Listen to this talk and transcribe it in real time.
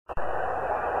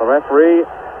The referee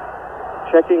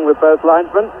checking with both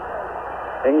linesmen.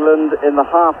 England in the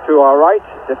half to our right,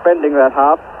 defending that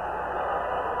half.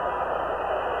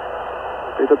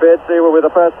 Peter Beardsley were with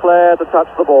the first player to touch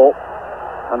the ball,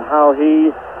 and how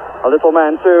he, a little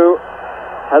man too,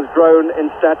 has grown in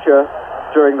stature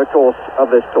during the course of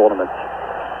this tournament.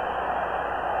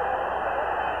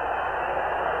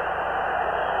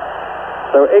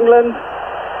 So England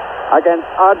against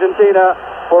Argentina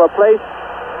for a place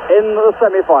in the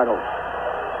semi-finals.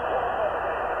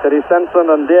 Teddy Stenson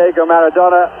and Diego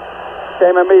Maradona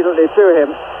came immediately to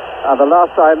him, and the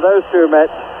last time those two met,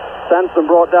 Stenson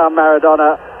brought down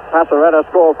Maradona. Passarella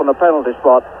scored from the penalty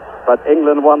spot, but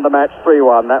England won the match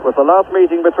 3-1. That was the last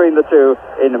meeting between the two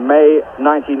in May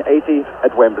 1980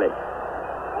 at Wembley.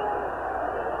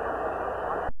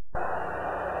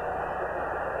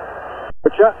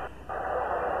 Butcher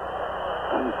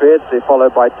and Beardsley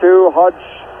followed by two. Hodge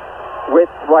with,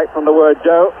 right from the word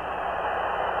go,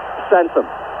 Stenson.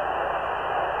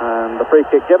 And the free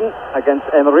kick given against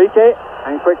Enrique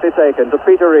and quickly taken to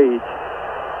Peter Reid.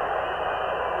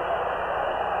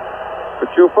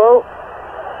 Chufo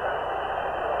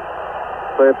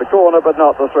saved the corner but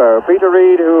not the throw. Peter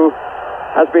Reid, who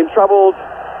has been troubled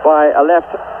by a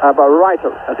right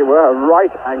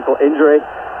ankle injury,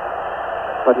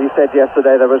 but he said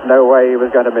yesterday there was no way he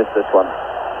was going to miss this one.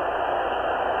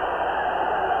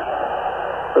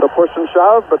 Bit of push and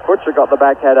shove, but Butcher got the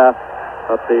back header,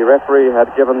 but the referee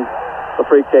had given the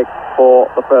free kick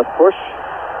for the first push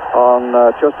on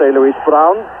Jose Luis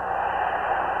Brown.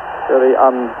 Very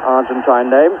un-Argentine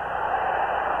name.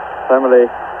 Family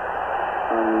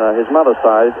on his mother's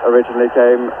side originally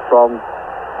came from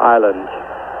Ireland.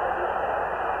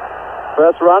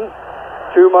 First run,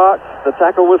 2 marks. The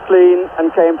tackle was clean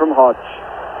and came from Hodge.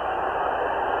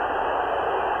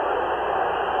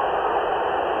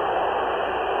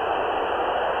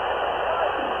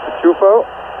 Chufo,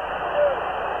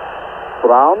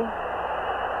 Brown,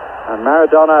 and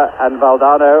Maradona and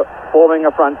Valdano forming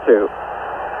a front two.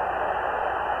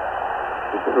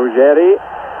 Ruggeri,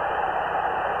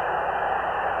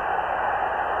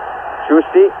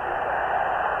 Giusti,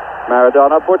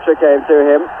 Maradona. Butcher came to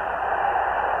him.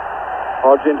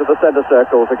 Hodge into the centre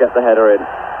circle to get the header in.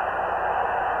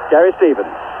 Gary Stevens.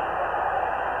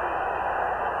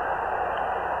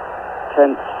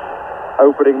 Tense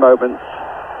opening moments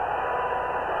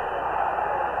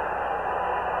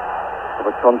of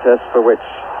a contest for which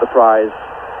the prize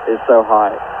is so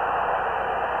high.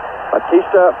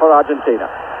 Batista for Argentina.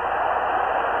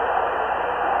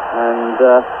 And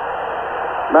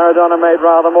Maradona made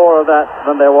rather more of that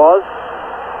than there was.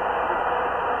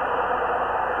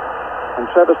 And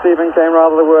Trevor Steven came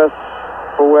rather the worse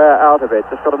for wear out of it.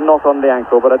 Just got a knock on the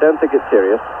ankle, but I don't think it's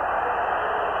serious.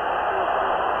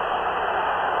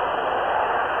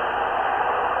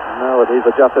 Now that he's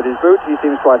adjusted his boot, he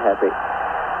seems quite happy.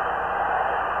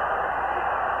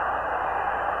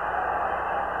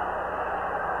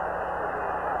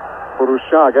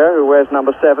 Urushaga, who wears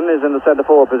number 7, is in the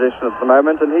centre-forward position at the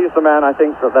moment, and he's the man I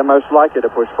think that they're most likely to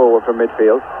push forward from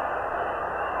midfield.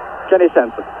 Kenny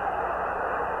Stenson.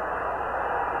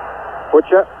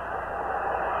 Butcher.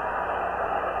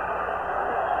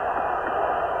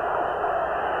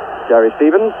 Gary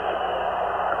Stevens.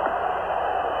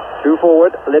 2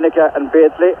 forward, Lineker and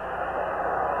Beardsley.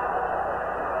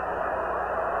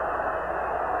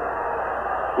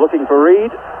 Looking for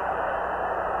Reid.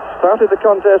 Started the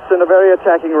contest in a very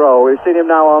attacking role. We've seen him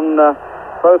now on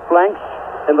both flanks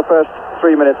in the first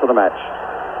 3 minutes of the match.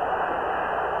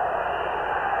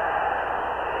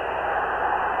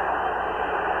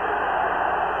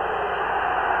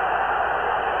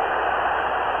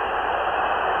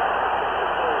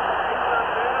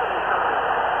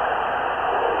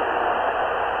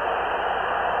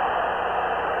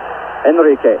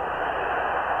 Enrique.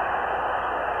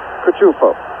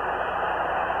 Chufo.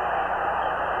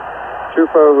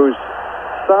 Chufo, who's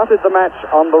started the match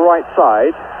on the right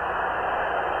side,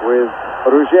 with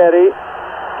Ruggeri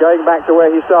going back to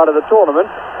where he started the tournament,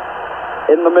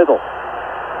 in the middle.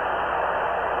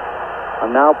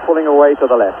 And now pulling away to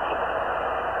the left.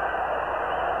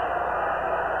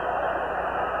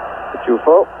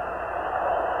 Chufo.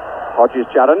 Hodge's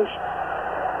challenge.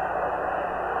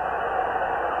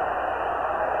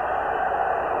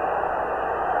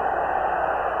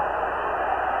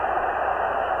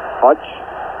 Hodge.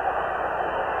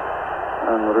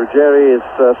 And Ruggeri is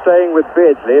staying with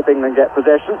Beardsley if England get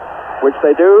possession, which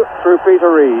they do through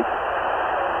Peter Reid.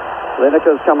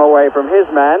 Lineker's come away from his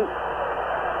man,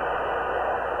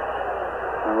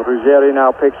 and Ruggeri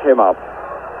now picks him up.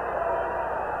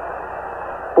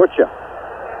 Butcher.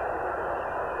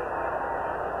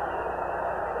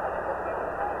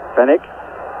 Fenwick,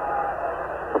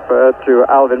 preferred to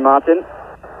Alvin Martin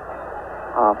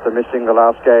after missing the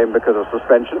last game because of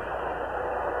suspension.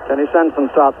 Kenny Sanson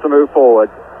starts to move forward.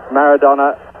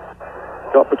 Maradona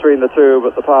got between the two,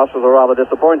 but the pass was a rather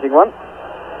disappointing one.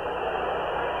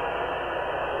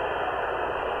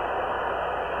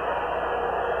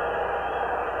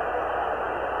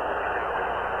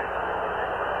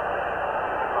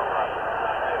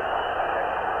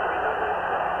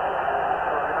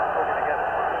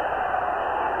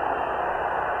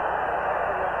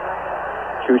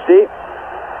 Chusey,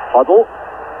 Hoddle,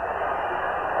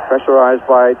 pressurized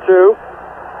by two.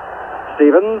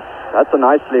 Stevens, that's a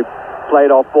nicely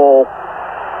played off ball,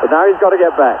 but now he's got to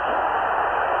get back.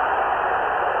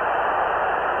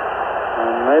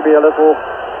 And maybe a little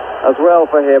as well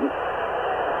for him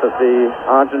that the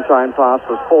Argentine pass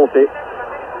was faulty.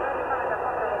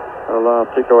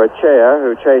 Tico Echea,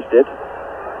 who chased it.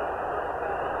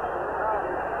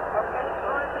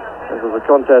 This was a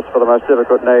contest for the most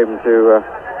difficult name to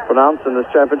pronounce in this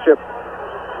championship.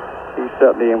 He's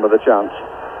certainly in with a chance.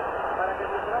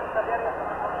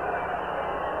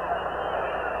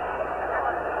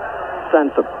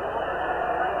 Sanson.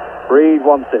 Reid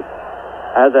wants it,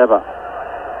 as ever.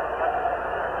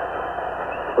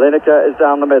 Lineker is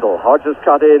down the middle. Hodges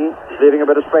cut in, leaving a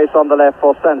bit of space on the left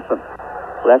for Sanson.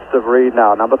 Left of Reid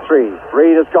now, number 3.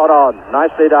 Reid has got on.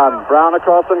 Nicely done. Brown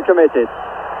across and committed.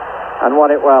 And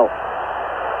won it well.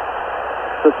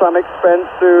 To some expense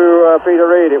to Peter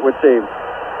Reid, it would seem.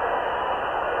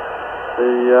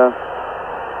 The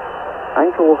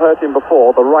ankle hurt him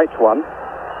before, the right one.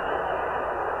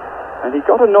 And he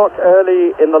got a knock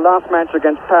early in the last match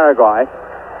against Paraguay.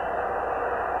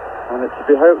 And it's to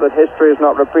be hoped that history is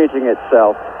not repeating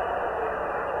itself.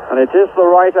 And it is the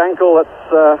right ankle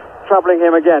that's troubling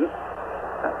him again.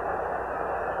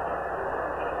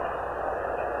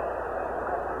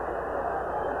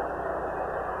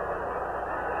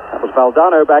 That was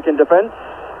Valdano back in defence.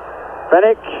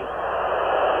 Fenwick.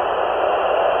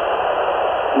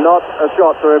 Not a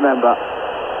shot to remember.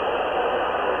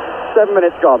 7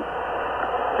 minutes gone.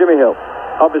 Jimmy Hill.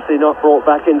 Obviously not brought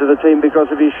back into the team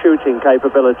because of his shooting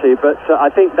capability, but I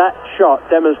think that shot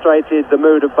demonstrated the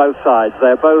mood of both sides.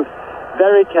 They're both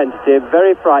very tentative,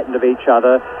 very frightened of each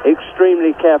other,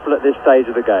 extremely careful at this stage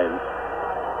of the game.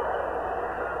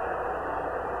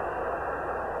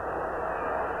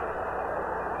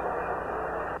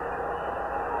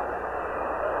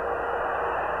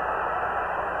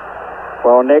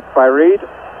 Well nicked by Reid.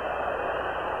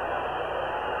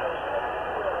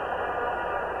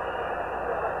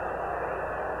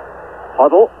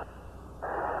 Hoddle.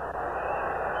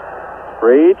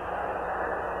 Reid.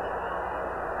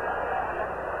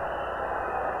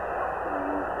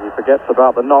 He forgets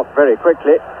about the knock very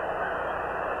quickly.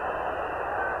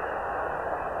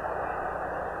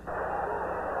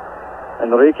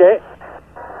 Enrique.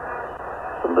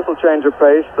 A little change of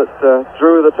pace that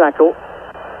drew the tackle,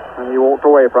 and he walked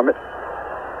away from it.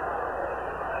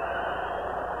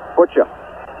 Butcher.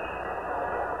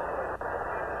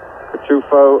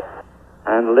 Cachufo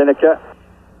and Lineker,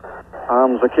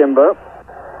 arms akimbo.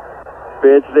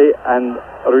 Beardsley and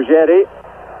Ruggeri,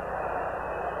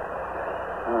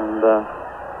 and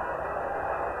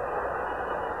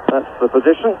that's the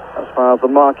position as far as the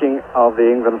marking of the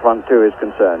England front two is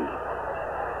concerned.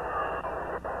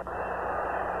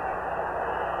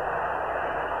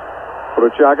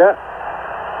 Bruchaga,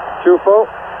 Chufo,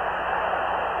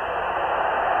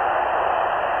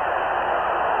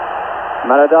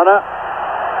 Maradona.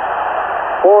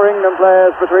 4 England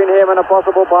players between him and a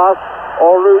possible pass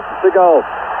or route to goal.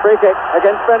 Free kick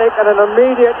against Fenwick and an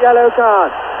immediate yellow card.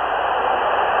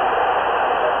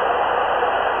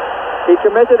 He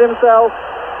committed himself,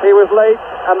 he was late,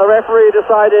 and the referee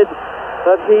decided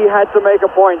that he had to make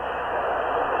a point.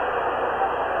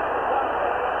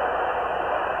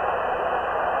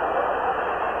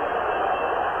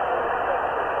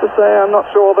 To say, I'm not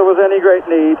sure there was any great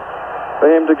need for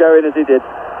him to go in as he did.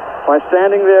 By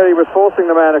standing there, he was forcing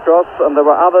the man across, and there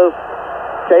were others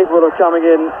capable of coming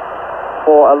in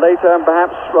for a later and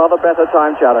perhaps rather better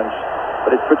time challenge.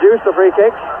 But it's produced a free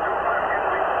kick,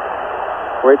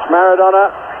 which Maradona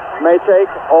may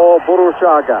take, or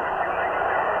Bruchaga.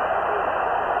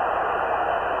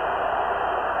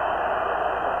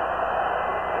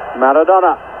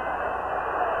 Maradona.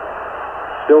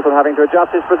 Shilton having to adjust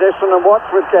his position and watch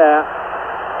with care.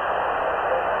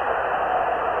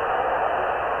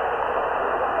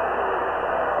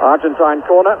 Argentine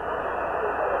corner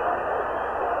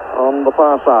on the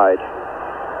far side.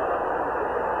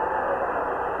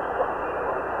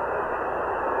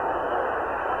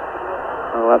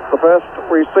 Well, that's the first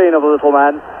we've seen of the little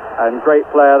man. and great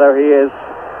player though he is,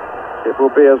 it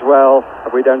will be as well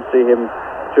if we don't see him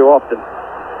too often.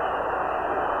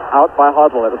 Out by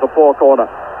Hoddle, it was a poor corner.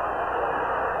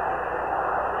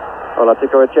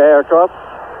 Olatico-Echea across,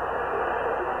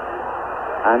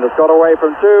 and has got away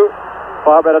from two.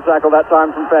 Far better tackle that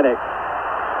time from Fenwick.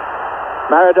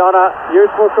 Maradona,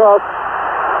 useful cross,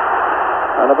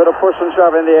 and a bit of push and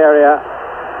shove in the area.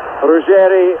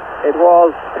 Ruggeri it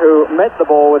was who met the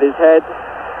ball with his head,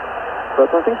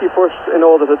 but I think he pushed in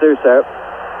order to do so,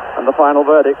 and the final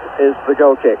verdict is the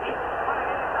goal kick.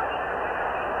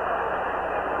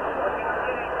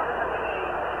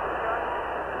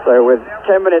 So with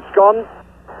 10 minutes gone,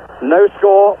 no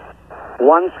score,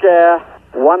 one scare,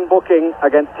 one booking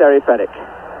against Terry Fenwick.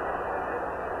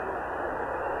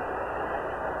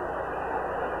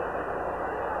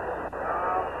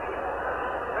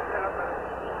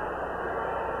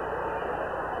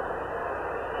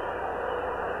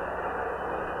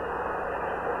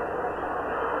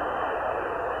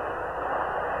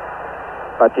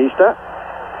 Batista,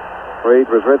 Reid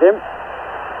was with him.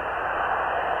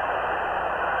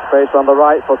 Space on the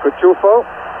right for Cuchufo.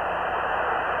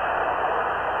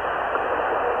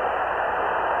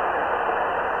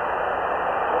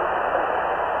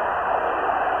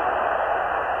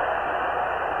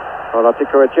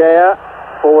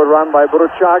 Olatico-Echea, forward run by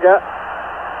Burruchaga.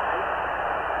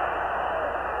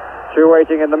 Two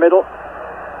waiting in the middle,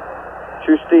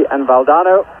 Giusti and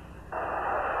Valdano.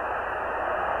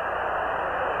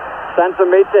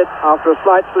 Sanson meets it after a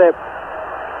slight slip.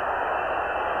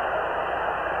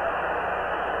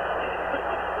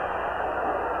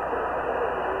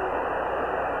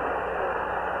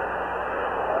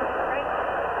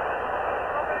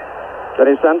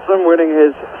 Kenny Sanson winning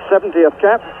his 70th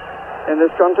cap in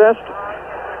this contest.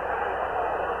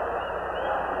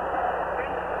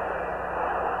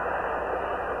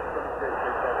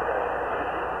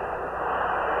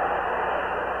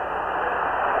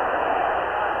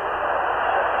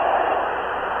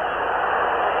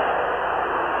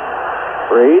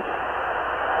 Reid,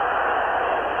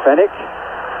 Fenwick,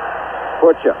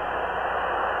 Butcher.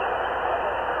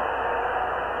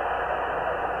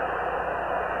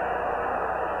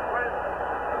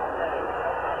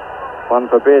 One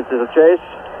for Beardsley to chase.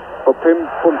 For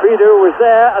Pompidou was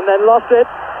there and then lost it.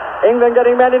 England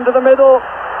getting men into the middle.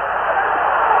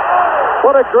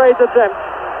 What a great attempt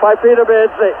by Peter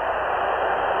Beardsley.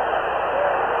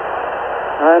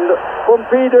 And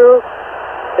Pompidou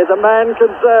is a man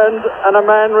concerned and a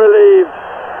man relieved.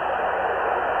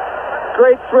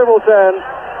 Great swivel turn.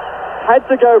 Had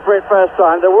to go for it first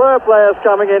time. There were players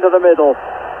coming into the middle,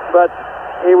 but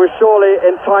he was surely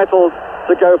entitled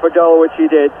to go for goal, which he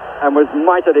did, and was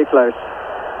mightily close.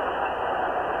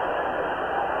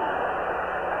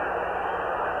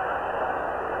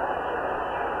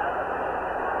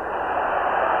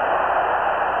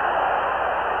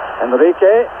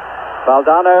 Enrique,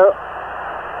 Valdano,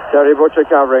 Terry Butcher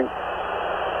covering.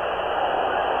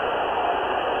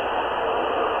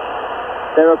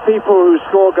 There are people who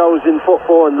score goals in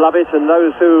football and love it, and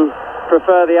those who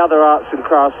prefer the other arts and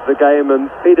crafts of the game, and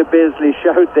Peter Beardsley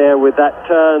showed there with that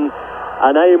turn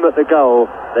and aim at the goal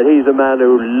that he's a man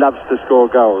who loves to score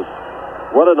goals.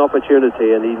 What an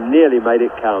opportunity, and he nearly made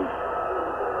it count.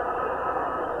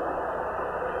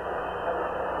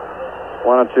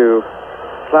 One or two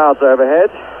clouds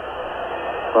overhead,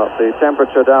 but the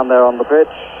temperature down there on the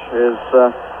pitch is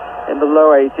in the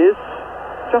low 80s.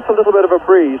 Just a little bit of a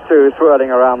breeze too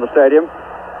swirling around the stadium,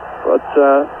 but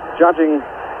judging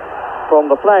from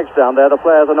the flags down there, the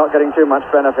players are not getting too much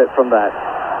benefit from that.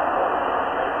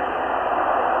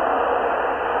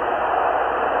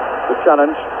 The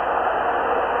challenge.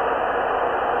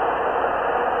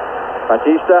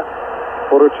 Batista,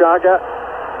 Burruchaga.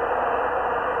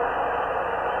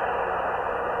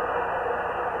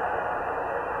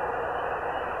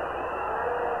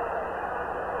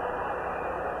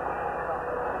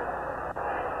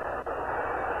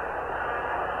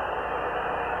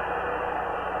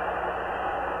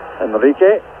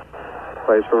 Enrique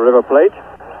plays for River Plate.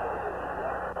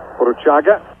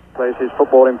 Burruchaga plays his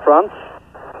football in France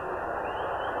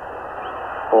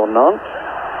for Nantes.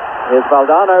 Here's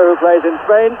Valdano, who plays in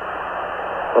Spain,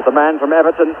 but the man from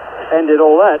Everton ended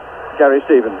all that, Gary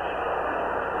Stevens.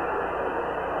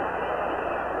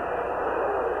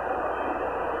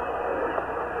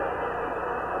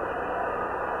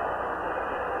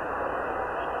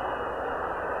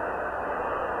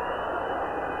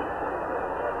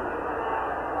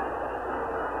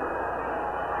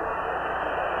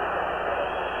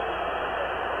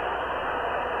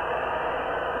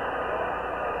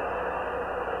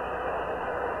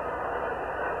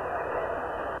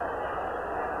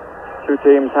 Two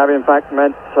teams have in fact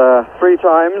met 3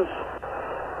 times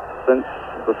since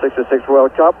the '66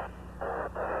 World Cup,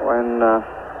 when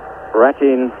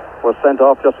Rakin was sent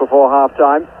off just before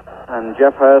half-time and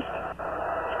Jeff Hurst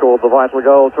scored the vital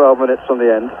goal 12 minutes from the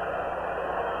end.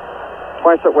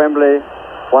 Twice at Wembley,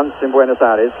 once in Buenos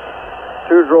Aires.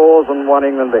 2 draws and 1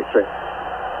 England victory.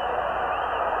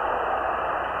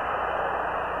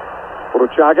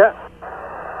 Uruchaga.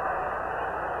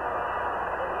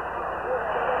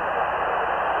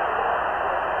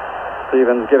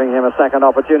 Stevens giving him a second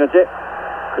opportunity.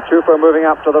 Kachufo moving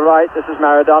up to the right. This is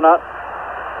Maradona.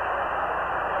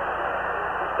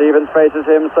 Stevens faces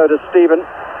him, so does Steven.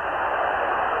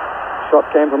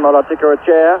 Shot came from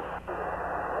Olatika-Ochea.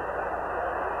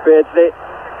 Beardsley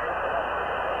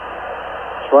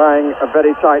trying a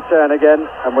very tight turn again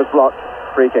and was blocked.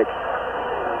 Free kick.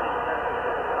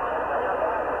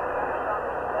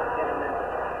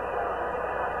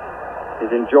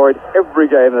 He's enjoyed every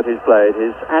game that he's played.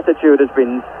 His attitude has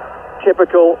been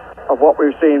typical of what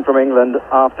we've seen from England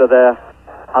after their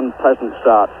unpleasant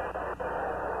start.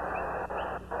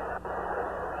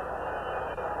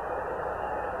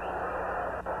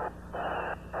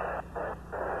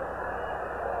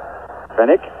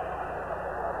 Fenwick.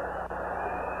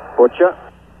 Butcher.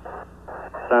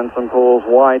 Sanson pulls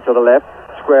wide to the left.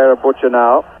 Square of Butcher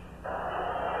now.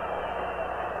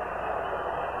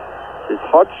 This is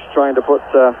Hodge trying to put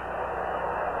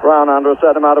Brown under a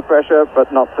certain amount of pressure, but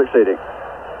not succeeding.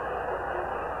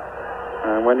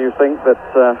 And when you think that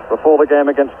before the game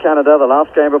against Canada, the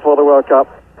last game before the World Cup,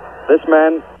 this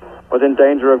man was in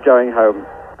danger of going home,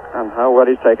 and how well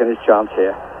he's taken his chance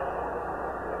here.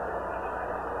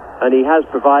 And he has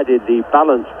provided the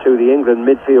balance to the England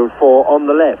midfield 4 on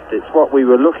the left. It's what we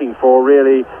were looking for,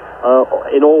 really,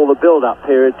 in all the build-up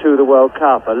period to the World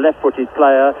Cup. A left-footed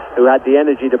player who had the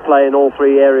energy to play in all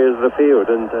 3 areas of the field,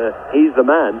 and he's the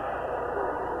man.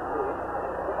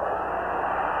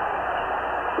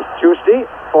 It's Tuesday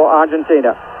for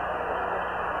Argentina.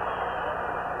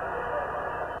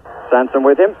 Sanson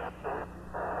with him.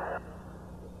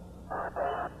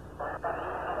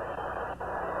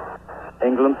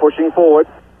 England pushing forward.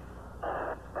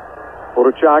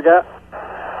 Uruchaga.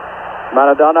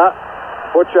 Maradona.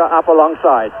 Butcher up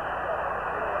alongside.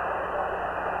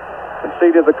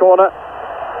 Conceded the corner,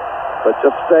 but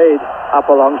just stayed up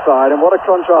alongside. And what a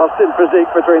contrast in physique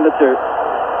between the two.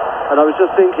 And I was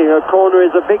just thinking, a corner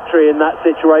is a victory in that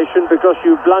situation because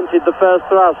you blunted the first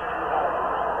thrust.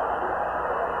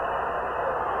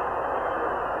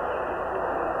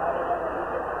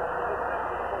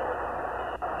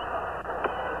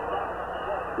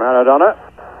 Maradona,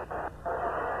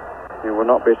 you will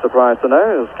not be surprised to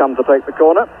know, has come to take the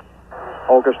corner.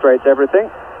 Orchestrates everything.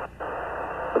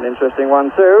 It's an interesting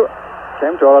one too.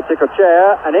 Came to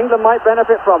Olatika-Ochea, and England might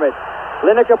benefit from it.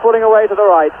 Lineker pulling away to the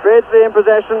right. Beardsley in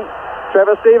possession.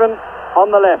 Trevor Steven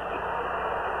on the left.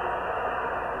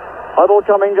 Huddle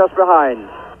coming just behind.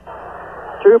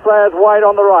 2 players wide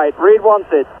on the right. Reid wants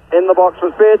it. In the box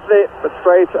was Beardsley, but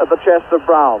straight at the chest of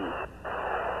Brown.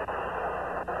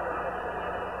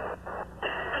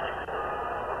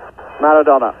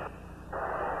 Maradona.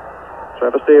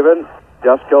 Trevor Steven,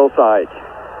 just goal side.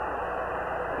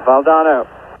 Valdano.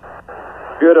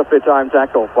 Beautifully timed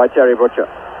tackle by Terry Butcher.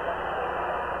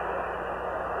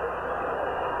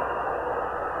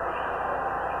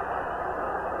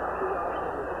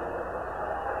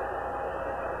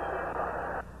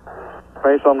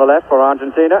 Space on the left for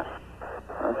Argentina.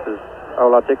 This is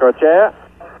Olatika-Ochea.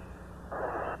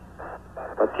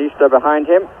 Batista behind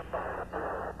him.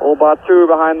 All bar 2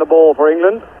 behind the ball for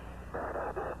England.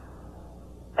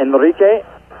 Enrique.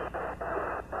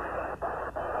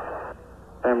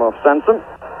 Same off Sanson.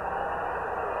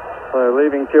 So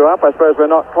leaving 2 up. I suppose we're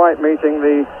not quite meeting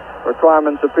the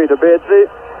requirements of Peter Beardsley,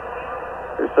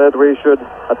 who said we should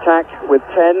attack with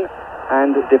 10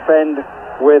 and defend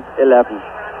with 11.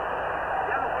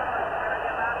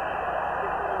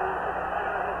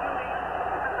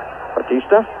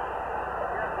 Batista.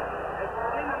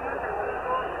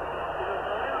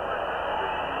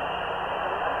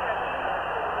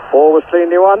 Ball was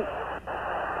cleanly won.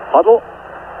 Huddle.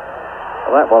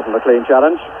 Well, that wasn't a clean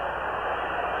challenge.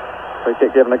 Free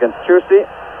kick given against Tuesday.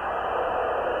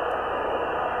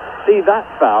 See, that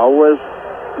foul was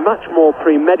much more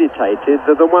premeditated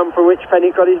than the one for which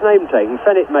Fenwick got his name taken.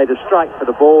 Fenwick made a strike for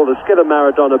the ball. The skill of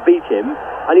Maradona beat him,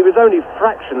 and he was only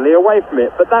fractionally away from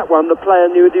it. But that one, the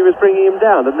player knew that he was bringing him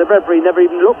down, and the referee never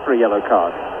even looked for a yellow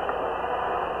card.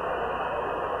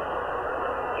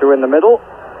 2 in the middle.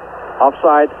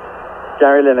 Offside,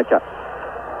 Gary Lineker.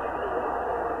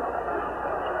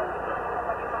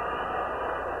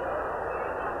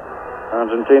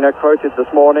 Argentina quoted this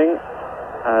morning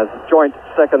as joint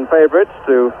second favourites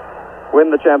to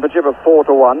win the championship at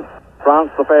 4-1.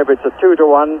 France the favourites at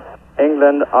 2-1.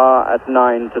 England are at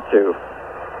 9-2.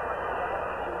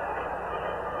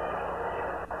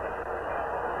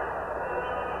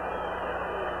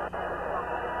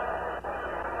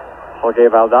 Jorge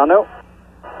Valdano.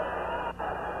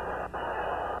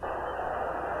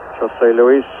 Jose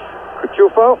Luis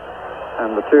Cuchufo.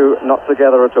 And the two not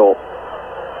together at all.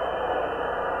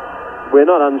 We're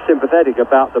not unsympathetic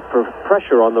about the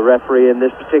pressure on the referee in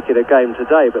this particular game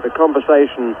today, but the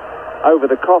conversation over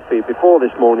the coffee before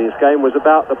this morning's game was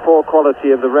about the poor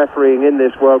quality of the refereeing in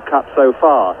this World Cup so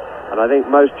far. And I think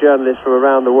most journalists from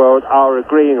around the world are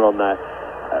agreeing on that.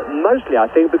 Mostly, I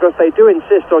think, because they do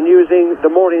insist on using the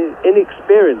more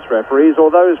inexperienced referees or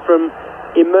those from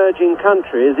emerging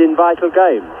countries in vital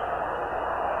games.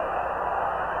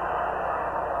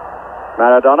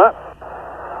 Maradona.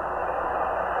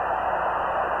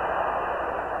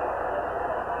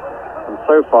 And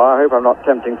so far, I hope I'm not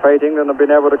tempting fate, England have been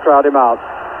able to crowd him out.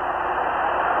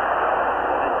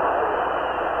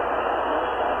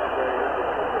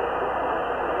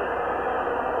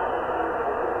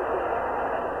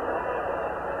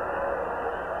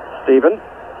 Stephen.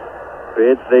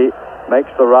 Beardsley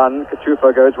makes the run.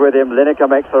 Cuchufo goes with him. Lineker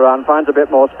makes the run, finds a bit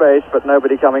more space, but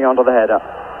nobody coming onto the header.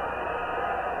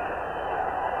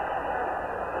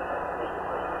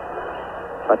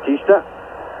 Batista.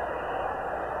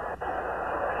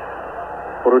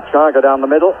 Buruchaga down the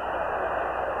middle.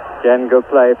 Again, good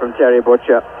play from Terry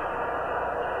Butcher.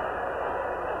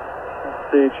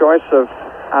 The choice of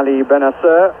Ali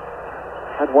Benasser.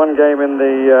 Had one game in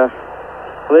the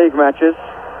league matches.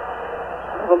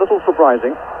 A little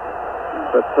surprising,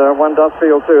 but one does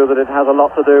feel too that it has a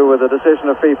lot to do with the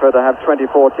decision of FIFA to have 24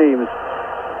 teams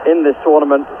in this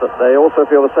tournament, that they also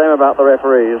feel the same about the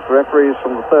referees. Referees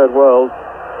from the third world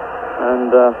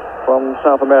and from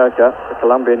South America, the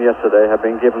Colombian yesterday, have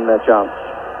been given their chance.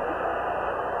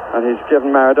 And he's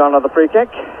given Maradona the free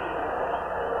kick.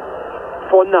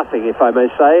 For nothing, if I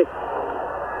may say.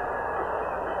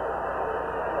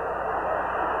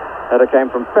 Header came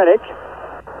from Fenwick.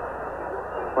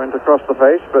 Went across the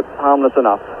face, but harmless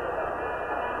enough.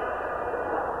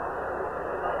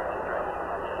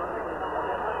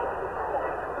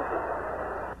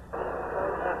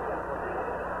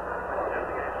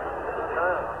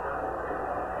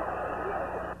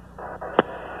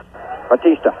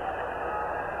 Batista.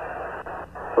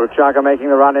 Buruchaga making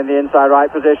the run in the inside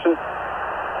right position.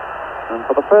 And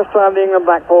for the first time, the England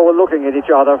back four were looking at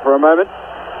each other for a moment.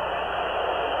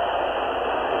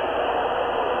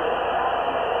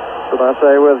 Should I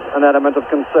say, with an element of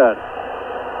concern.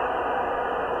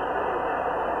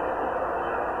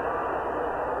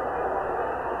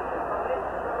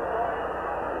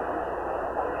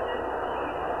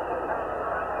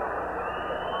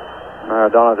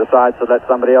 Maradona decides to let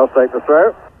somebody else take the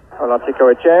throw.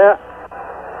 Olatico Echea.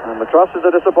 And the cross is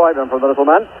a disappointment from the little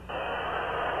man.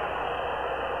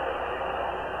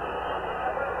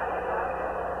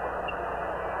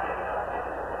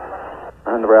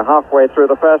 And we're halfway through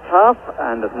the first half,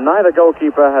 and neither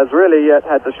goalkeeper has really yet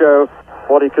had to show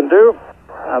what he can do.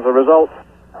 As a result,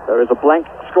 there is a blank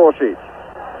score sheet.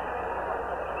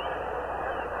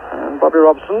 And Bobby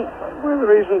Robson, with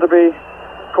reason to be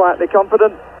quietly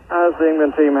confident, as the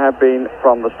England team have been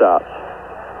from the start.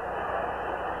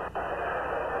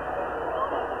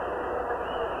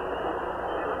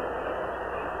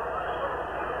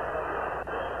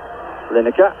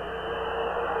 Lineker.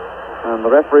 And the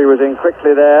referee was in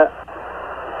quickly there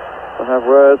to have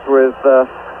words with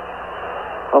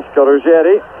Oscar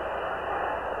Ruggieri.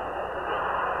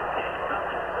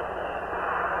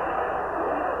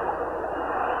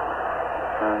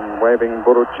 And waving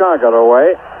Buruchaga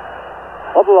away.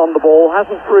 Hoddle on the ball,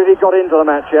 hasn't really got into the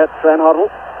match yet, Sven Hoddle.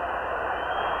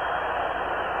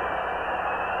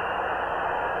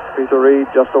 Peter Reid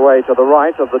just away to the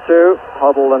right of the two,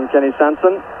 Hoddle and Kenny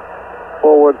Sanson.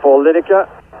 Forward for Lineker.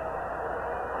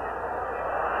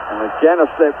 And again a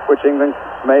slip which England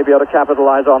may be able to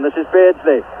capitalise on. This is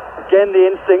Beardsley. Again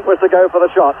the instinct was to go for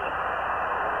the shot.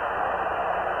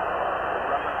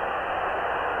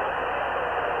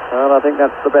 Well, I think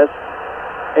that's the best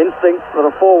instinct that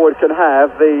a forward can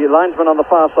have. The linesman on the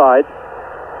far side,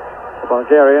 the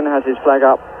Bulgarian, has his flag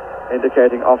up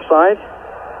indicating offside.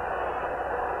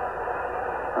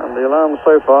 And the alarm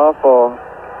so far for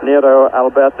Nero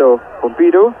Alberto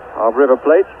Pompidu of River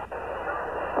Plate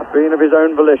have been of his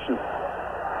own volition.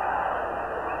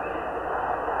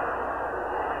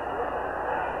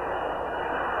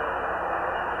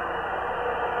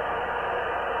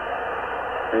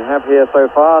 We have here so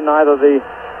far neither the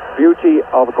beauty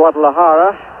of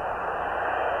Guadalajara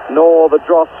nor the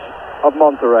dross of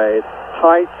Monterrey. It's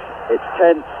tight, it's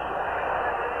tense,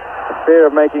 the fear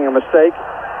of making a mistake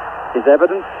is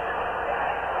evident,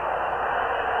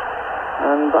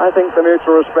 and I think the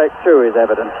mutual respect too is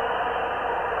evident.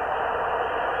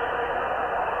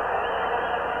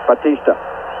 Batista.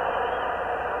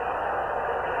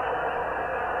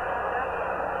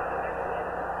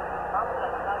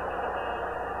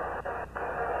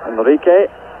 Enrique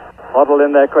huddled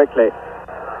in there quickly.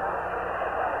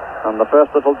 And the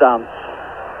first little dance.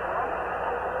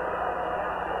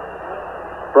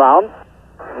 Brown,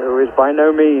 who is by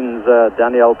no means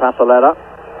Daniel Pasolera.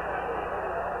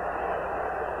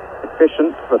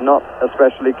 Efficient, but not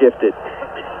especially gifted.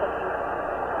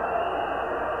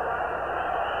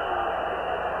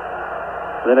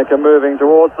 Lineker moving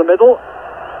towards the middle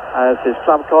as his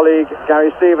club colleague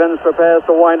Gary Stevens prepares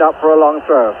to wind up for a long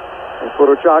throw.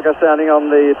 Furuchaga standing on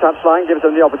the touchline gives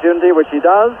him the opportunity, which he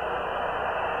does.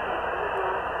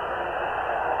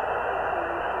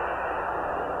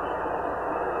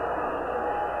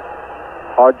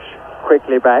 Hodge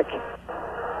quickly back.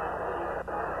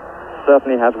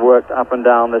 Certainly has worked up and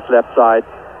down this left side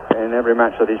in every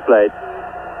match that he's played.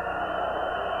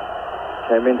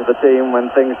 Came into the team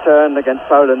when things turned against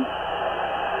Poland.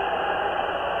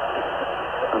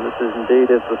 And this is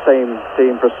indeed the same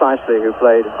team precisely who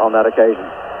played on that occasion.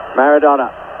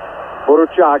 Maradona,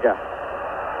 Furuchaga.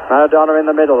 Maradona in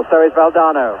the middle, so is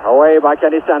Valdano. Away by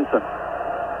Kenny Sansom.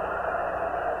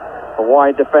 A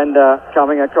wide defender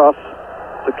coming across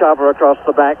to cover across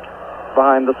the back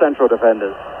behind the central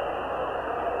defenders.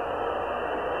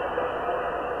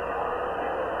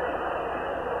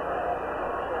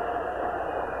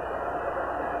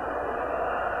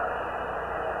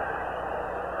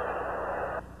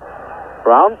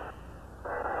 Brown.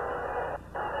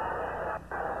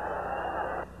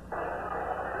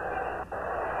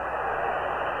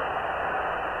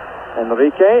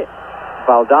 Enrique.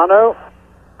 Valdano.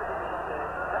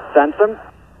 Sansom.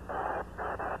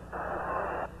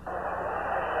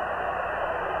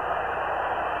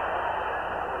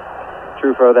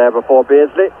 Truffaut there before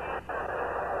Beardsley.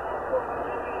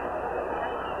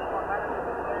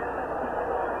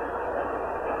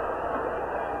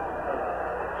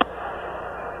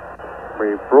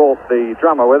 We brought the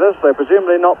drummer with us, though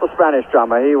presumably not the Spanish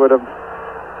drummer. He would have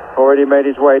already made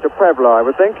his way to Puebla, I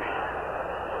would think,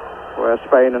 where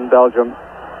Spain and Belgium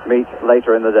meet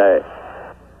later in the day.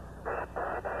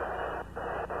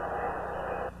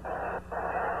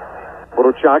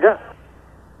 Furuchaga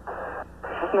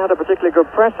hasn't had a particularly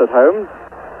good press at home,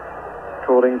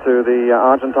 according to the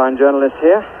Argentine journalist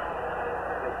here.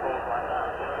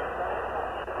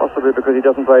 Possibly because he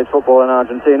doesn't play his football in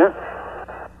Argentina.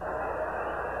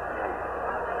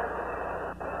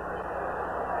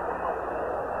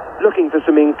 Looking for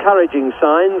some encouraging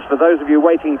signs for those of you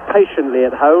waiting patiently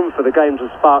at home for the game to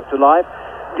spark to life.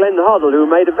 Glenn Hoddle, who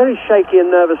made a very shaky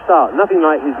and nervous start, nothing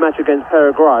like his match against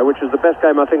Paraguay, which was the best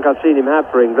game I think I've seen him have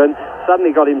for England,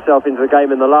 suddenly got himself into the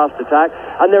game in the last attack,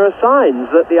 and there are signs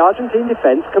that the Argentine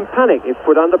defence can panic if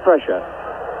put under pressure.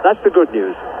 That's the good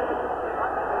news.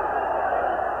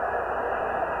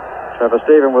 Trevor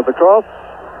Stephen with the cross,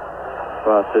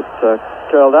 but it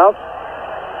curled out.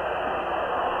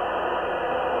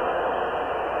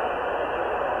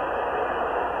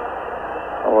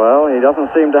 Well, he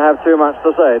doesn't seem to have too much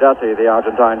to say, does he, the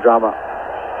Argentine drummer?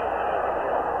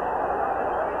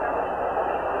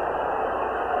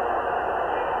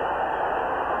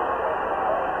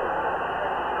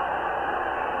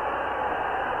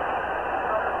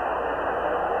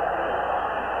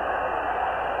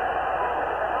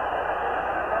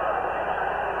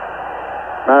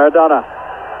 Maradona.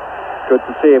 Good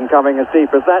to see him coming as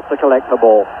deep as that to collect the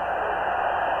ball.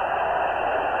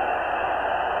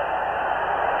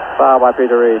 Foul by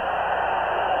Peter Reid.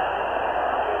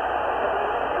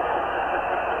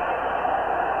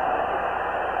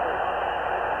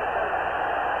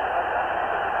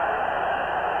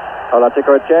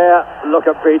 Olaticoechea, look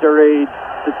at Peter Reid.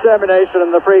 Determination,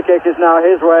 and the free kick is now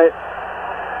his way.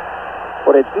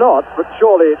 Well, it's not, but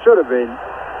surely it should have been.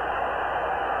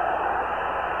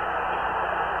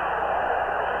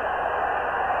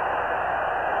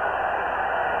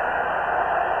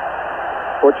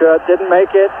 Butcher didn't make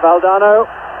it. Valdano.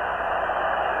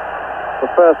 The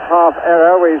first half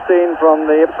error we've seen from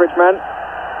the Ipswich men.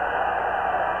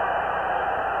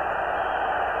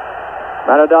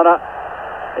 Maradona.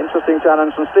 Interesting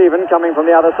challenge from Stephen coming from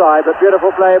the other side, but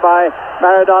beautiful play by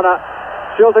Maradona.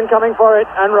 Shilton coming for it,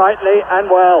 and rightly and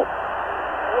well.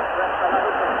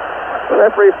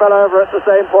 referee fell over at the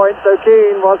same point, so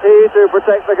keen was he to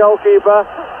protect the goalkeeper.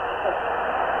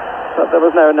 But there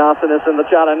was no nastiness in the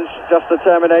challenge, just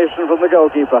determination from the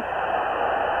goalkeeper.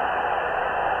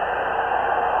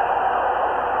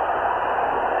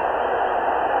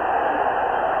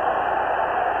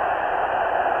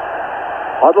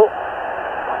 Hoddle.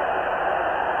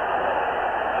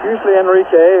 Usually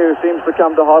Enrique who seems to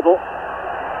come to Hoddle.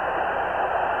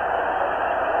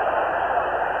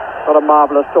 What a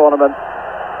marvellous tournament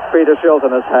Peter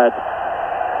Shilton has had.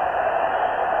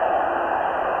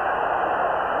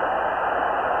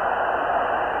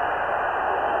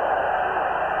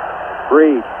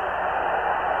 Reid.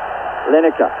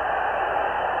 Lineker.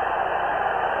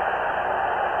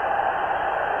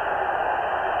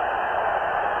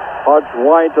 Hodge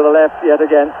wide to the left yet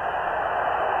again.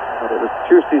 But it was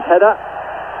Tusty's header.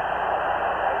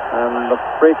 And the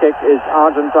free kick is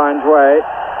Argentine's way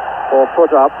for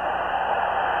put up.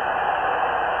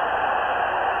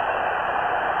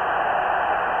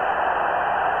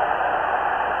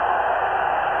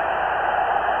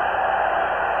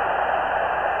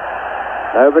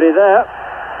 Nobody there.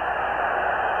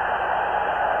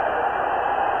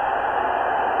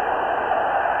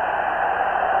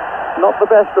 Not the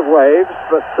best of waves,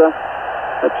 but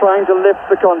they're trying to lift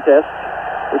the contest,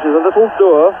 which is a little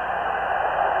dour.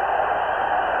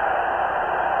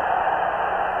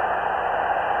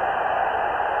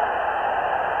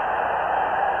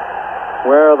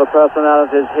 Where are the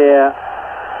personalities here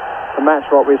to match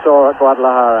what we saw at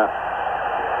Guadalajara?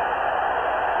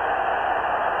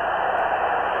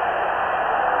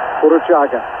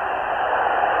 Uruchaga.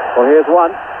 Well, here's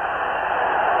one.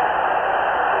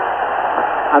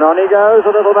 And on he goes,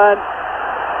 the little man.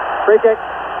 Free kick.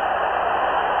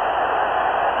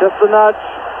 Just a nudge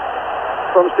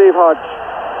from Steve Hodge.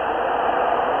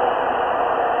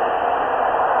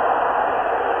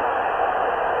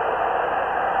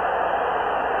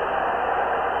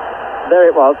 There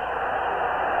it was.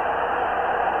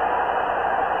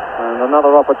 And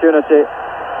another opportunity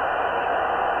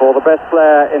for the best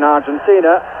player in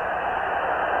Argentina,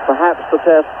 perhaps to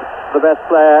test the best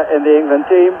player in the England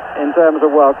team in terms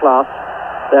of world class,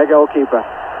 their goalkeeper.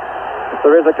 If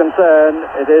there is a concern,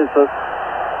 it is that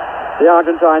the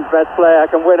Argentine's best player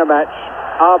can win a match.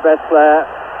 Our best player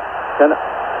can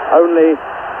only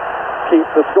keep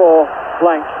the score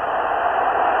blank.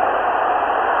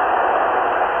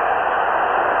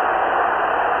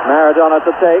 Maradona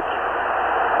to take.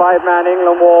 Five-man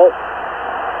England wall.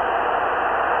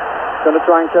 Going to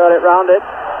try and curl it round it,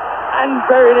 and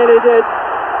very nearly did.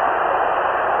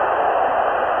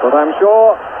 But I'm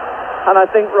sure, and I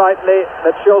think rightly,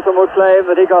 that Shilton would claim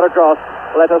that he got across.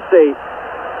 Let us see.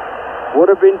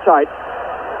 Would have been tight.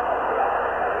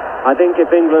 I think if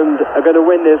England are going to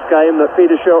win this game, that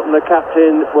Peter Shilton, the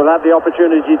captain, will have the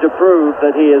opportunity to prove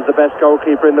that he is the best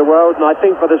goalkeeper in the world. And I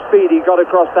think for the speed he got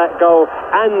across that goal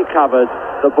and covered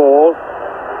the ball,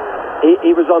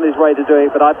 he was on his way to doing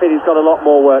it, but I feel he's got a lot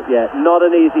more work yet. Not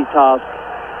an easy task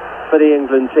for the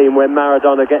England team when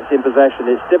Maradona gets in possession.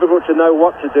 It's difficult to know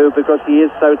what to do because he is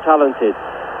so talented.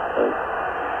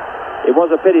 It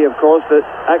was a pity, of course, that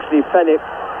actually Fenwick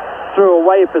threw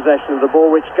away possession of the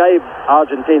ball, which gave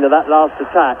Argentina that last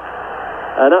attack.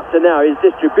 And up to now, his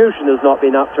distribution has not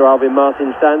been up to Alvin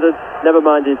Martin's standard, never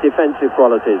mind his defensive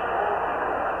qualities.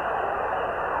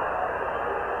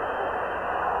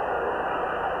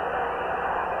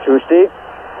 Tusty.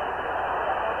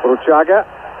 Uruchaga.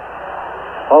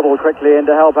 Hoddle quickly in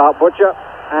to help out Butcher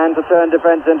and to turn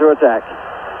defence into attack.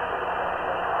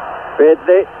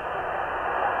 Beardsley.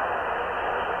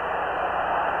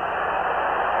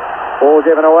 Ball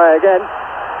given away again.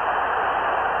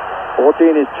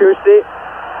 14 is Tusty,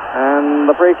 and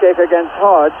the free kick against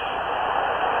Hodge.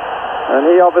 And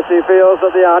he obviously feels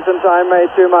that the Argentine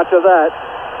made too much of that.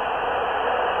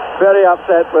 Very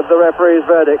upset with the referee's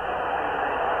verdict.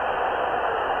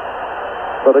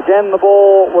 But again, the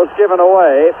ball was given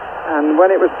away, and when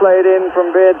it was played in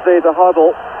from Beardsley to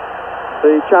Hoddle,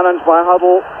 the challenge by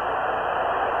Hoddle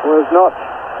was not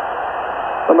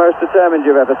the most determined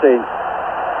you've ever seen.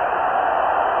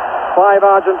 5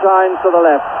 Argentines to the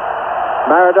left.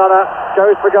 Maradona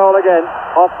goes for goal again,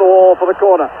 off the wall for the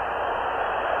corner.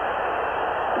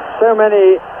 So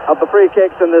many of the free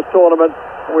kicks in this tournament,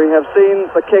 we have seen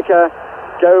the kicker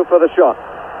go for the shot.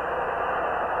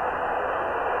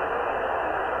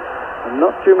 And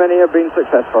not too many have been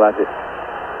successful at it.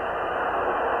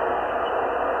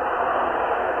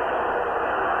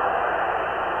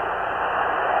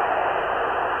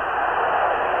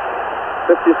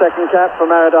 .50-second cap for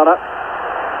Maradona.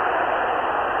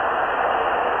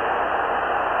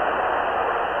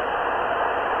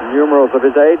 Numerals of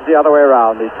his age, the other way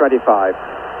around. He's 25.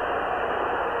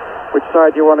 Which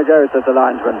side do you want to go, says the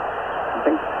linesman. I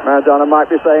think Maradona might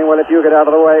be saying, well, if you get out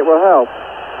of the way, it will help.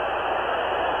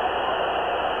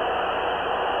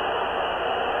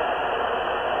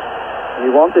 He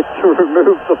wanted to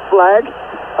remove the flag.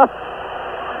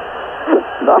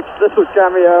 Nice little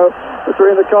cameo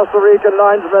between the Costa Rican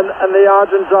linesman and the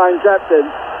Argentine captain.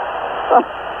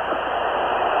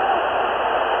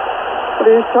 But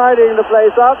he's tidying the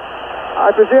place up. I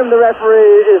presume the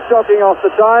referee is docking off the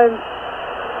time,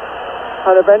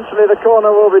 and eventually the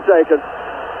corner will be taken.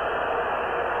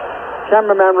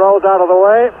 Cameraman rolls out of the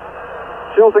way.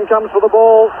 Shilton comes for the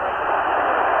ball.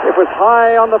 It was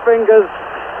high on the fingers,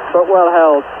 but well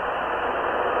held.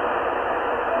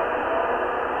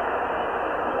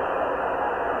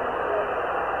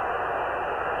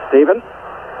 Stephen.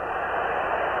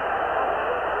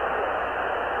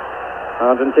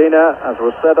 Argentina, as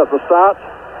was said at the start,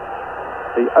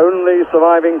 the only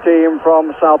surviving team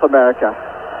from South America.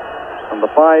 And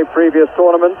the 5 previous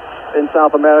tournaments in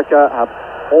South America have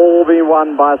all been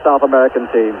won by a South American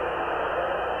team.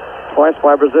 Twice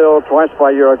by Brazil, twice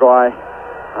by Uruguay,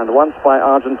 and once by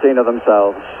Argentina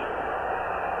themselves.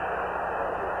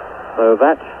 So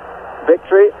that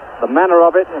victory, the manner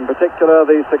of it, in particular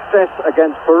the success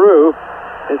against Peru,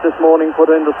 is this morning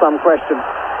put into some question.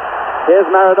 Here's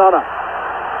Maradona.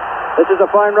 This is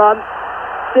a fine run.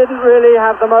 Didn't really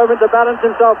have the moment to balance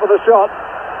himself for the shot.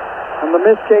 And the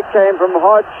missed kick came from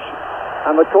Hodge,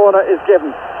 and the corner is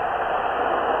given.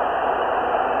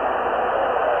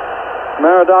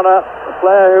 Maradona, a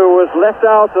player who was left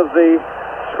out of the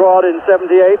squad in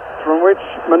 '78, from which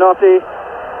Menotti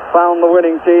found the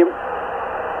winning team,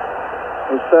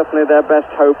 is certainly their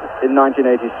best hope in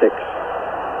 1986.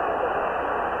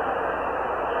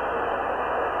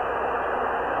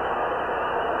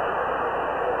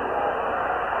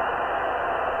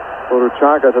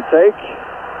 Uruchaga to take.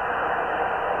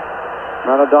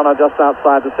 Maradona just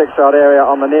outside the 6-yard area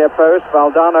on the near post.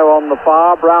 Valdano on the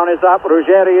far. Brown is up.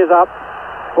 Ruggeri is up.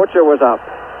 Butcher was up.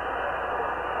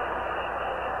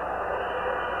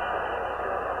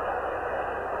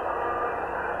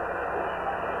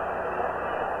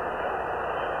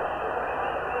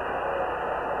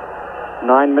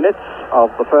 Nine minutes of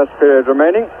the first period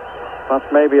remaining, plus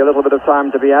maybe a little bit of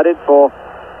time to be added for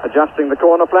adjusting the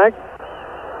corner flag.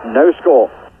 No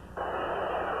score.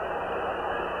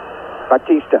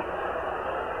 Batista.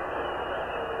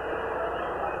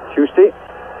 Giusti.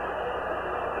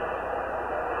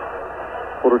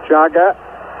 Uruchaga.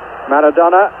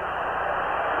 Maradona.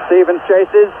 Stevens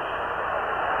chases.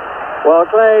 Well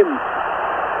claimed.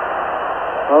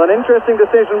 Well, an interesting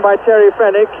decision by Terry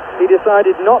Fenwick. He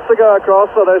decided not to go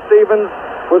across, although Stevens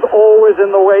was always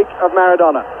in the wake of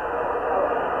Maradona.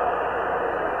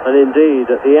 And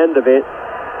indeed, at the end of it,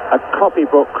 a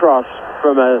copybook cross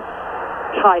from a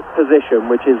tight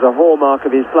position, which is a hallmark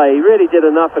of his play. He really did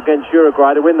enough against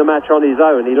Uruguay to win the match on his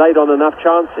own. He laid on enough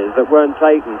chances that weren't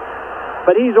taken.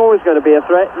 But he's always going to be a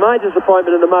threat. My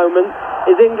disappointment at the moment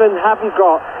is England haven't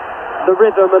got the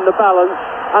rhythm and the balance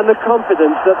and the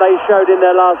confidence that they showed in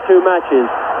their last 2 matches.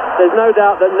 There's no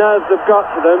doubt that nerves have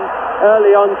got to them.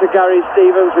 Early on to Gary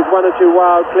Stevens with 1 or 2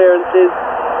 wild clearances.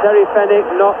 Terry Fenwick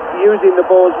not using the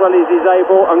ball as well as he's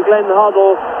able, and Glenn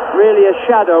Hoddle really a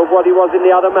shadow of what he was in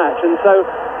the other match. And so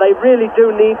they really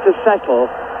do need to settle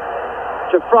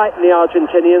to frighten the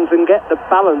Argentinians and get the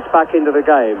balance back into the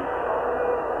game.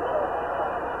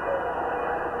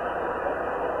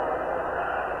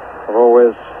 There are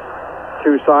always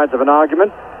 2 sides of an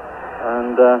argument,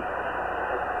 and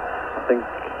I think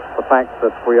the fact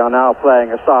that we are now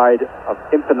playing a side of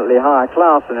infinitely higher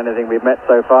class than anything we've met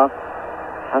so far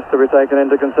has to be taken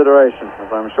into consideration,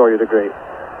 as I'm sure you'd agree.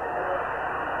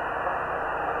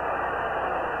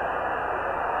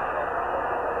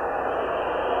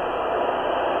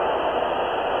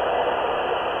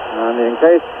 And in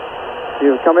case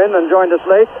you've come in and joined us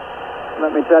late,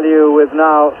 let me tell you, with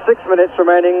now 6 minutes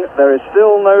remaining, there is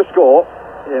still no score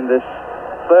in this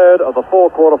third of the 4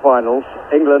 quarterfinals,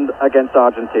 England against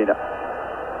Argentina.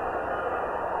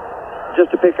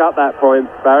 Just to pick up that point,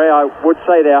 Barry, I would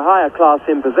say they're higher class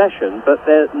in possession, but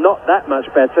they're not that much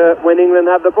better when England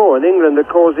have the ball. And England are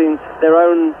causing their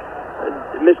own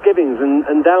misgivings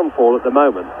and downfall at the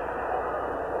moment.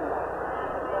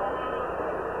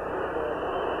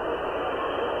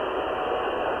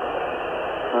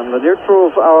 And the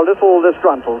neutrals are a little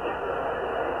disgruntled.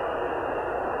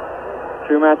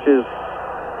 2 matches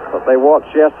that they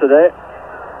watched yesterday.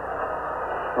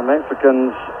 The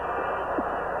Mexicans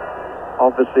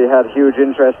obviously had huge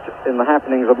interest in the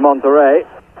happenings of Monterrey,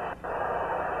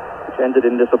 which ended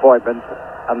in disappointment.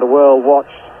 and the world watched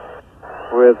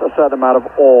with a certain amount of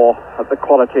awe at the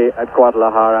quality at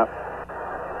Guadalajara.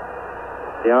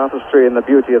 The artistry and the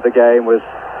beauty of the game was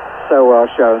so well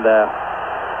shown there.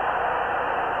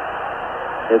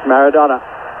 Here's Maradona.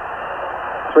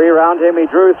 3 around him, he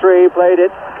drew 3, played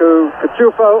it to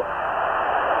Cachufo.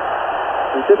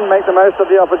 He didn't make the most of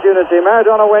the opportunity.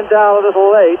 Maradona went down a little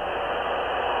late.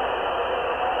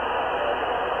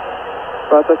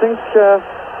 But I think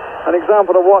an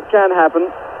example of what can happen.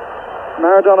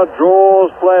 Maradona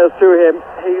draws players to him.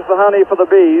 He's the honey for the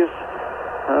bees.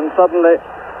 And suddenly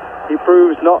he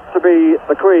proves not to be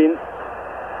the queen.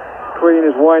 Queen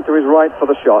is wide to his right for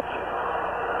the shot.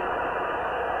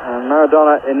 And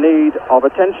Maradona in need of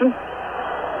attention.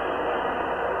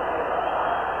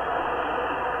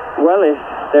 Well, if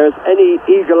there's any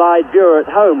eagle-eyed viewer at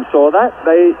home saw that,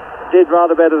 they did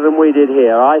rather better than we did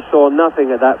here. I saw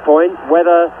nothing at that point.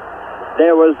 Whether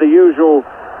there was the usual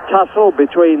tussle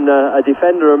between a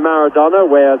defender and Maradona,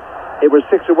 where it was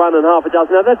 6-1 and half a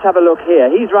dozen. Now let's have a look here.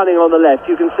 He's running on the left.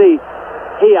 You can see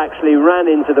he actually ran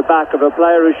into the back of a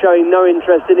player who's showing no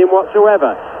interest in him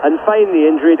whatsoever and feigned the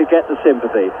injury to get the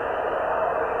sympathy.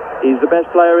 He's the best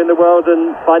player in the world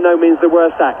and by no means the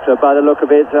worst actor by the look of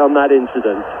it on that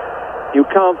incident. You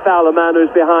can't foul a man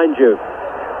who's behind you.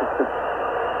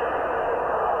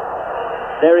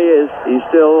 There he is. He's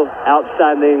still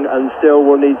outstanding and still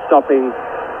will need stopping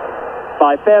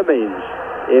by fair means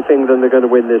if England are going to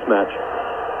win this match.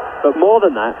 But more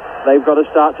than that, they've got to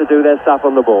start to do their stuff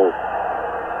on the ball.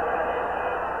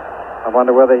 I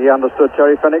wonder whether he understood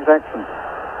Terry Fenwick's accent.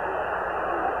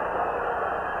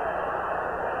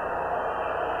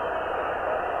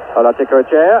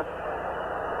 Olatecoechea.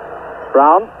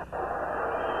 Brown.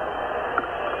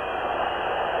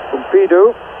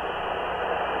 Pompidou.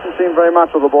 Didn't seem very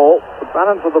much of the ball. The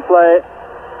balance of the play,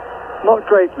 not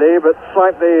greatly, but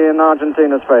slightly in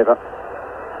Argentina's favour.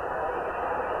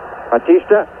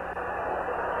 Batista.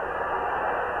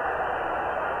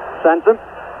 Sansom.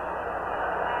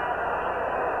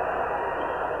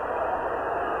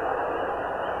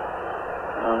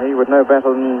 Well, he would know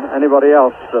better than anybody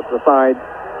else that the side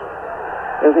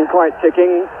isn't quite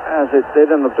ticking as it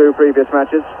did in the 2 previous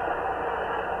matches.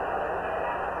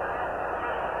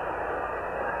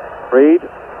 Reid,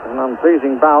 an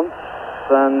unpleasing bounce,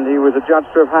 and he was adjudged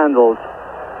to have handled.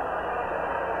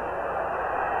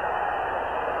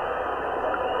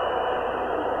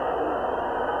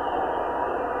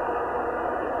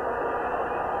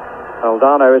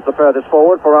 Valdano is the furthest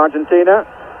forward for Argentina.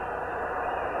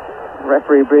 The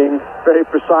referee being very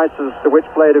precise as to which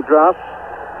blade of grass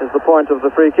is the point of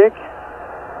the free kick.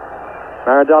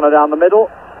 Maradona down the middle,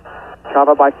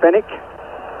 covered by Fenwick.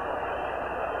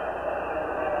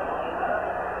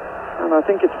 And I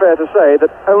think it's fair to say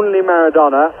that only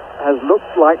Maradona has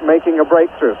looked like making a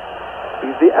breakthrough.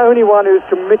 He's the only one who's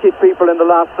committed people in the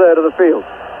last third of the field.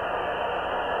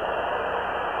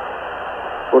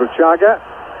 Burruchaga.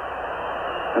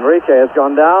 Enrique has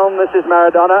gone down. This is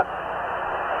Maradona.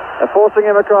 They're forcing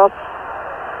him across.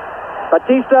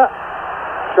 Batista.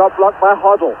 Shot blocked by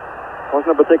Hoddle.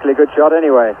 Wasn't a particularly good shot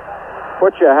anyway.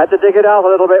 Butcher had to dig it out a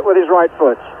little bit with his right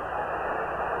foot.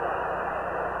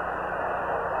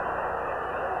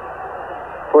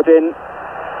 Put in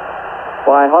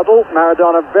by Hoddle.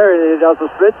 Maradona very nearly does the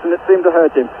splits and it seemed to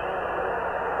hurt him.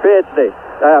 Beardsley.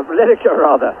 Lineker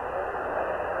rather.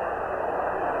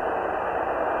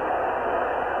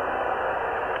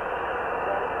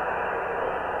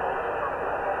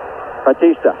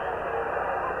 Batista.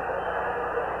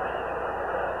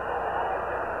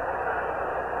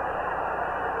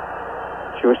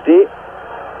 Giusti.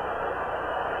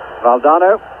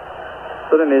 Valdano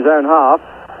stood in his own half,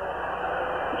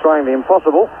 trying the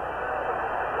impossible.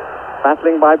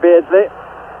 Battling by Beardsley.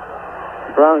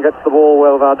 Brown gets the ball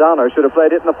well. Valdano should have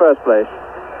played it in the first place.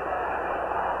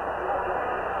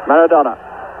 Maradona.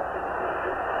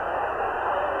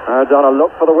 Maradona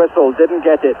looked for the whistle, didn't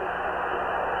get it.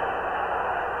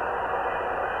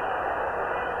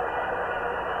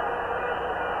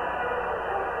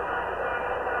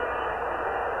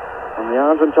 And the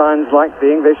Argentines, like the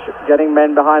English, getting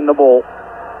men behind the ball.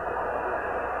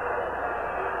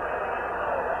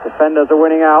 Defenders are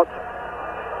winning out.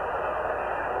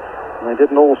 And they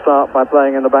didn't all start by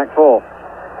playing in the back 4.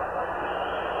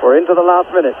 We're into the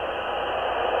last minute.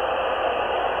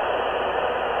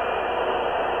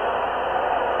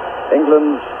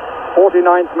 England's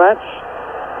 49th match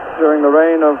during the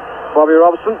reign of Bobby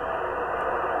Robson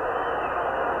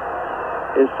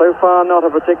is so far not a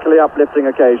particularly uplifting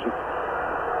occasion.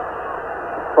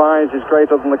 The prize is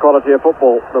greater than the quality of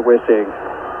football that we're seeing.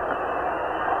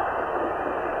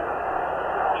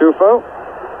 Chufo.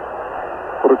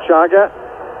 Buruchaga.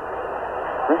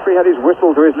 Referee had his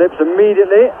whistle to his lips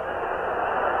immediately,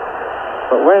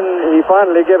 but when he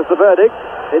finally gives the verdict,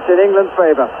 it's in England's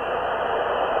favour.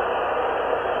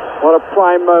 What a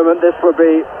prime moment this would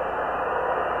be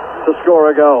to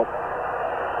score a goal.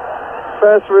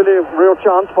 First really real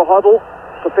chance for Hoddle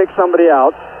to pick somebody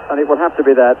out, and it will have to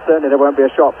be that. Certainly there won't be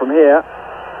a shot from here.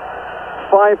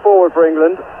 5 forward for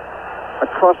England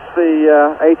across the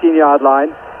 18-yard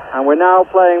line, and we're now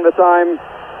playing the time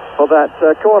for that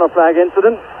corner flag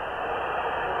incident.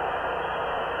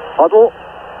 Hoddle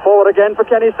forward again for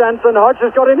Kenny Sanson. Hodge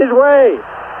has got in his way.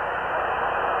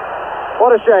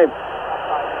 What a shame.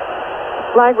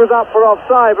 The flag was up for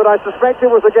offside, but I suspect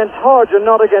it was against Hodge and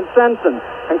not against Sanson.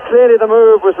 And clearly the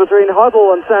move was between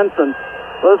Hoddle and Sanson.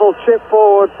 A little chip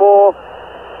forward for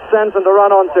Sanson to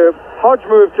run onto. Hodge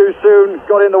moved too soon,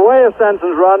 got in the way of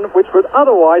Sanson's run, which would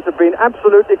otherwise have been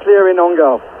absolutely clear in on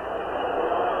goal.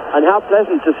 And how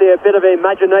pleasant to see a bit of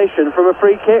imagination from a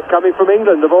free kick coming from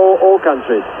England, of all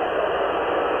countries.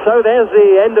 So there's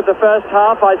the end of the first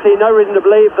half. I see no reason to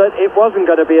believe that it wasn't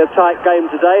going to be a tight game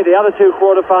today. The other 2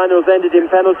 quarter-finals ended in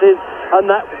penalties, and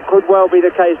that could well be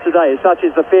the case today. Such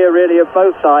is the fear, really, of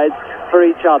both sides for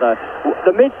each other.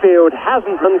 The midfield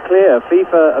hasn't been clear.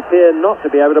 FIFA appear not to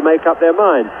be able to make up their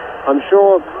mind. I'm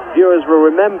sure viewers will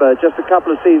remember just a couple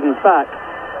of seasons back,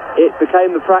 it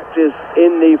became the practice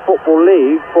in the Football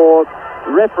League for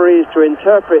referees to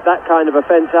interpret that kind of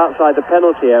offence outside the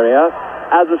penalty area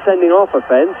as a sending off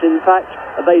offence. In fact,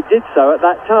 they did so at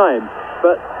that time.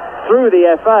 But through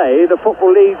the FA, the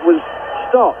Football League was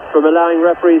stopped from allowing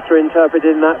referees to interpret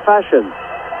it in that fashion.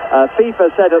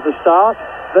 FIFA said at the start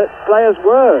that players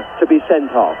were to be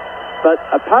sent off, but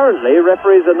apparently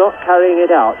referees are not carrying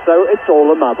it out, so it's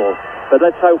all a muddle. But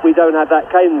let's hope we don't have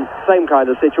that same kind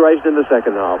of situation in the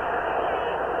second half.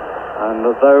 And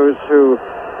those who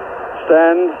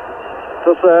stand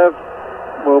to serve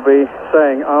will be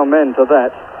saying amen to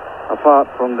that, apart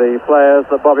from the players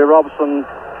that Bobby Robson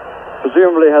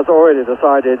presumably has already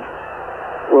decided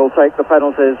will take the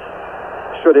penalties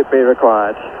should it be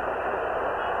required.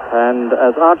 And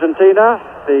as Argentina,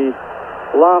 the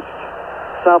last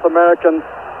South American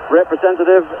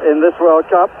representative in this World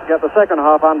Cup, get the second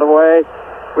half underway,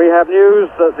 we have news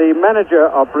that the manager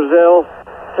of Brazil,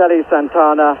 Tele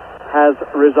Santana, has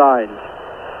resigned.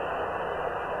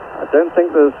 I don't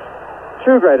think there's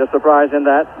too great a surprise in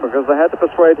that, because they had to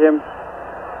persuade him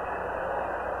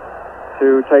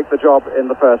to take the job in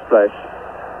the first place.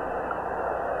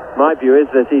 My view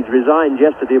is that he'd resigned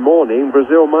yesterday morning.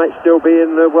 Brazil might still be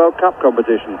in the World Cup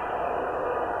competition.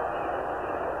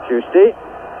 Tuesday.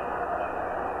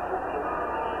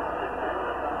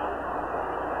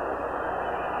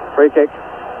 Free kick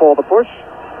for the push.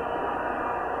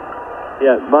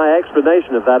 Yeah, my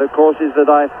explanation of that, of course, is that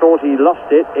I thought he lost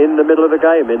it in the middle of the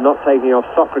game in not taking off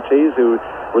Socrates, who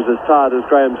was as tired as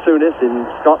Graham Souness in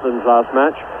Scotland's last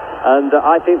match, and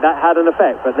I think that had an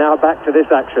effect. But now back to this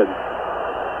action.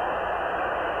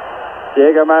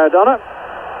 Diego Maradona.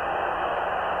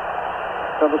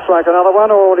 Going to strike another one,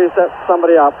 or will he set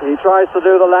somebody up? He tries to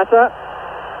do the latter.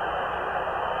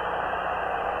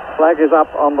 Flag is up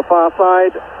on the far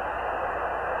side,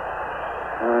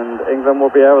 and England will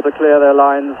be able to clear their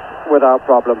lines without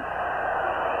problem.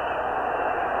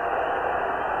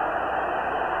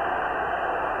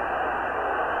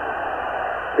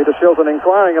 Peter Shilton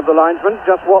inquiring of the linesman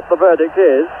just what the verdict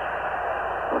is.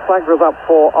 The flag was up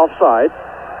for offside.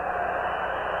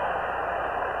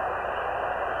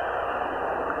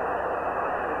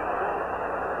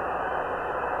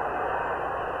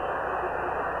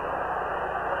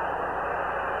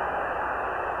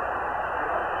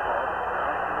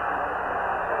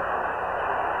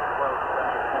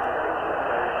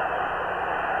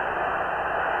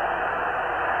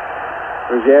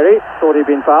 Ruggieri thought he'd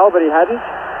been fouled, but he hadn't.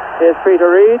 Here's Peter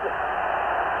Reid.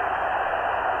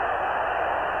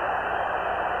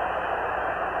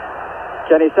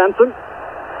 Kenny Sanson.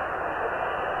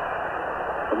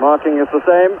 The marking is the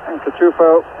same, and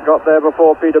Cachufo got there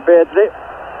before Peter Beardsley.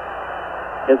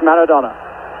 Here's Maradona.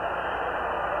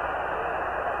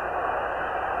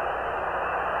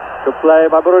 Good play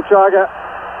by Buruchaga,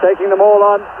 taking them all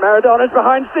on. Maradona's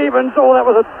behind Stevens. Oh, that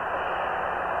was a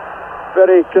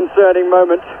very concerning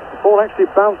moment. The ball actually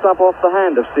bounced up off the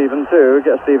hand of Stevens too.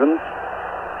 Get Stevens.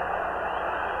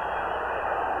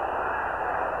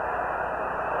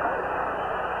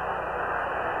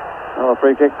 Oh, a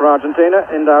free kick for Argentina.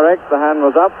 Indirect. The hand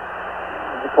was up.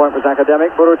 The point was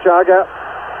academic. Buruchaga.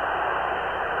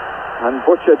 And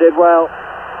Butcher did well.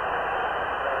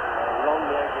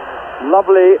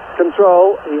 Lovely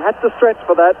control. He had to stretch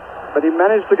for that, but he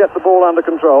managed to get the ball under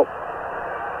control.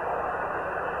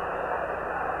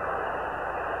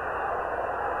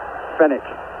 Fenwick.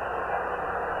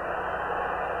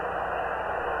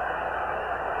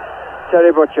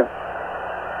 Terry Butcher.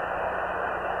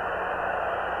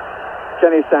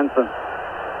 Kenny Sanson.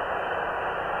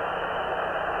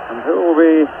 And who will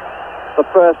be the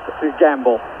first to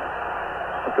gamble?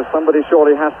 Because somebody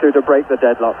surely has to break the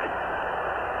deadlock.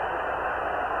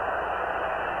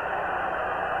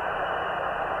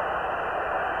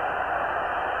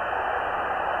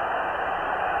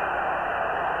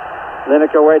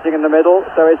 Lineker waiting in the middle,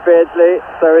 so is Beardsley,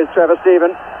 so is Trevor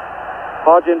Steven.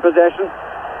 Hodge in possession.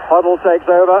 Hoddle takes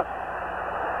over.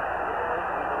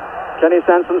 Kenny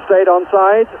Sanson stayed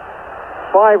onside.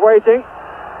 5 waiting.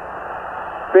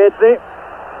 Beardsley.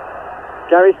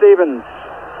 Gary Stevens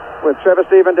with Trevor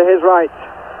Steven to his right.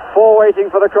 4 waiting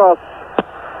for the cross.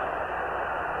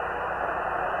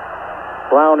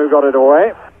 Brown who got it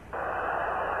away.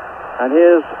 And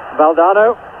here's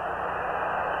Valdano.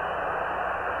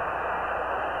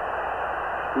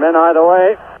 Men either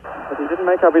way, but he didn't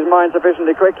make up his mind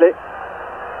sufficiently quickly.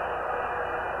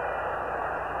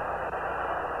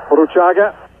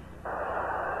 Uruchaga.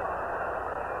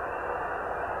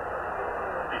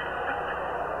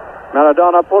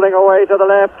 Maradona pulling away to the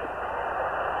left.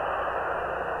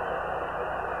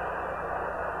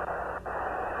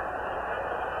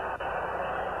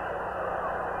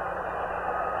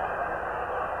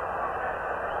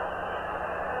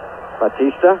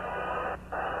 Batista.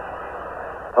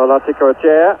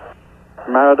 Olaticochea.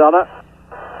 Maradona.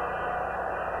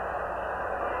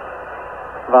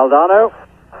 Valdano.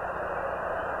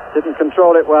 Didn't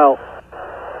control it well.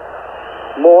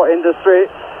 More industry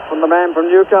from the man from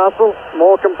Newcastle.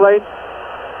 More complaints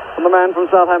from the man from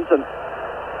Southampton.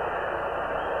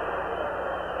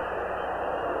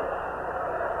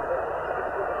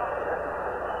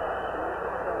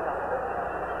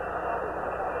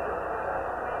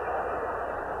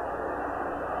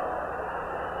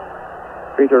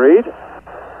 Peter Reid.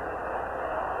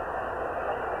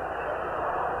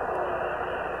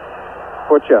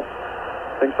 Butcher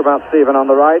thinks about Steven on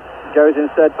the right, goes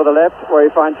instead for the left where he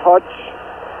finds Hodge.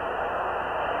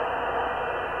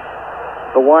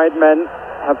 The wide men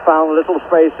have found little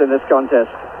space in this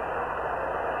contest.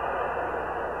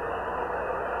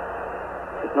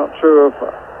 It's not true of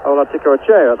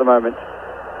Olaticochea at the moment,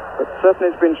 but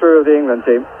certainly it's been true of the England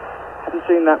team. Haven't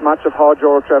seen that much of Hodge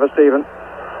or Trevor Steven.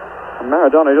 And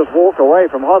Maradona just walked away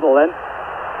from Hoddle then.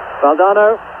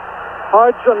 Valdano,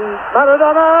 Hodge and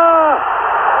Maradona!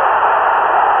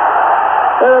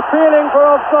 They're appealing for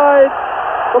offside.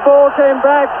 The ball came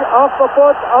back off the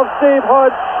foot of Steve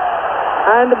Hodge,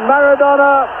 and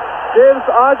Maradona gives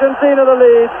Argentina the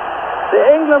lead. The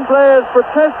England players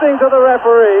protesting to the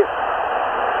referee.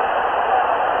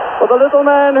 But the little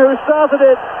man who started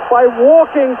it by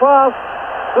walking past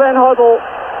Glenn Hoddle,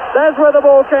 there's where the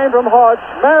ball came from Hodge.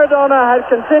 Maradona had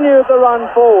continued the run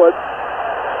forward,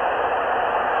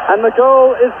 and the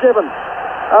goal is given.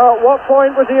 At what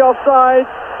point was he offside?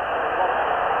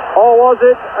 Or was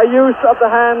it a use of the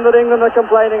hand that England are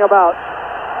complaining about?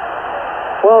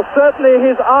 Well, certainly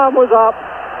his arm was up.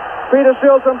 Peter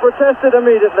Shilton protested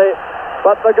immediately,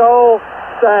 but the goal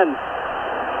stands.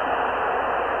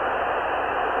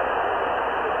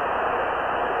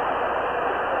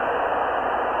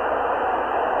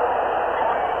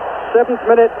 Seventh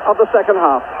minute of the second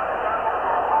half.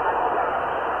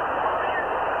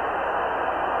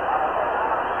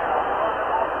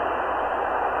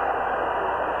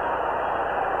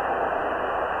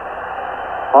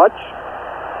 Hodge.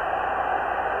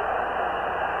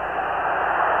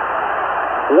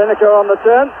 Lineker on the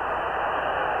turn.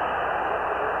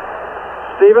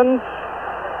 Stevens.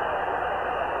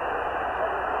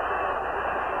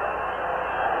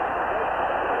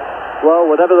 Well,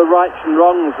 whatever the rights and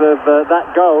wrongs of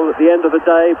that goal, at the end of the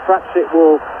day, perhaps it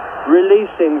will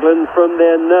release England from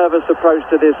their nervous approach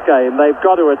to this game. They've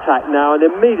got to attack now, and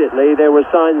immediately there were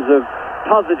signs of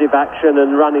positive action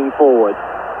and running forward.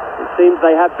 It seems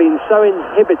they have been so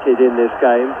inhibited in this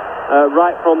game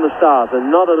right from the start and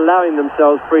not allowing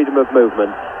themselves freedom of movement.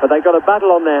 But they've got a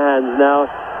battle on their hands now,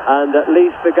 and at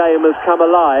least the game has come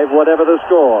alive, whatever the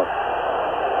score.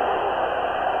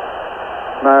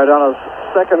 Maradona's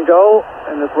second goal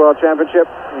in this World Championship.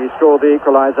 He scored the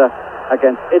equaliser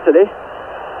against Italy.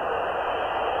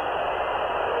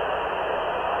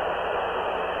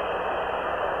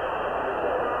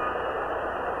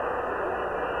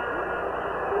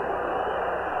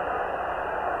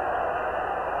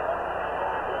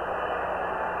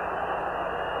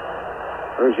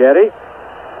 Ruggeri.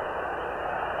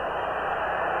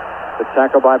 The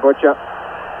tackle by Butcher.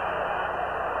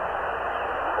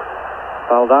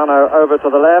 Valdano over to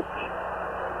the left.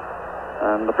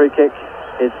 And the free kick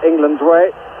is England's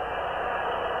way.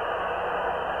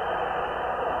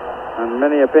 And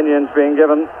many opinions being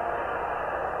given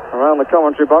around the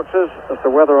commentary boxes as to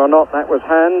whether or not that was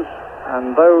hands.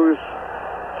 And those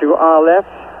to our left,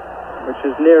 which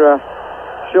is nearer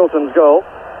Shilton's goal,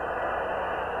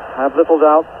 have little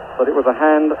doubt that it was a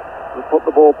hand that put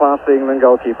the ball past the England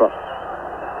goalkeeper.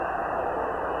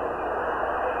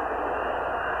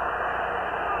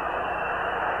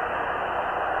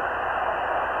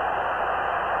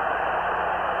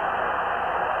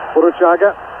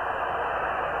 Buruchaga.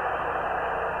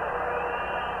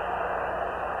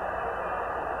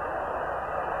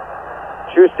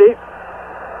 Tusti.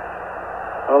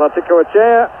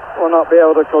 Olatikoachea will not be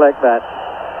able to collect that.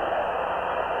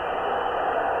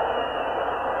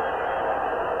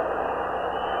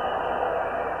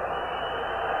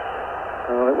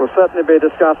 Well, it will certainly be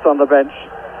discussed on the bench,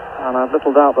 and I've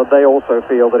little doubt that they also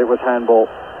feel that it was handball.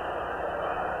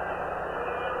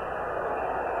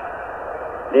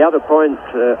 The other point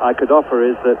I could offer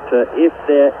is that if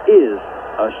there is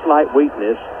a slight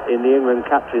weakness in the England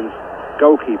captain's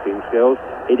goalkeeping skills,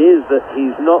 it is that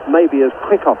he's not maybe as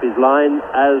quick off his line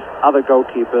as other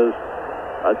goalkeepers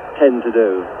tend to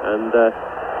do. And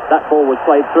that ball was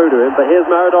played through to him, but here's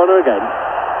Maradona again.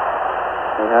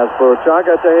 He has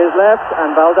Buruchaga to his left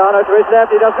and Valdano to his left.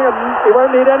 He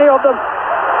won't need any of them.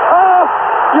 Oh,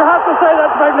 you have to say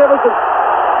that's magnificent.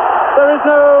 There is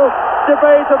no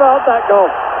debate about that goal.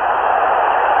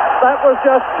 That was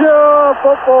just pure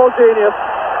football genius.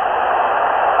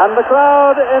 And the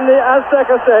crowd in the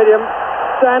Azteca Stadium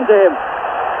stand to him.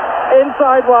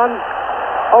 Inside one,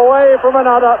 away from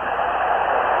another.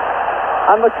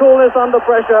 And the coolness under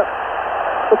pressure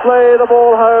to play the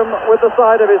ball home with the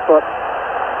side of his foot.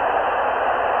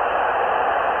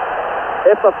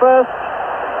 If the first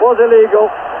was illegal,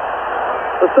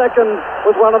 the second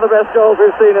was one of the best goals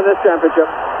we've seen in this championship.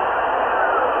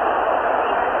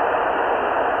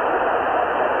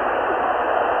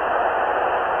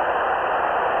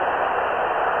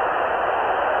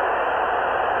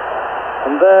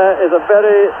 And there is a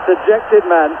very dejected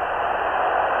man,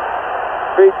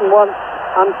 beaten once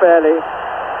unfairly,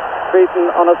 beaten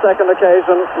on a second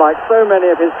occasion, like so many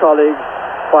of his colleagues,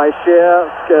 by sheer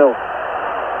skill.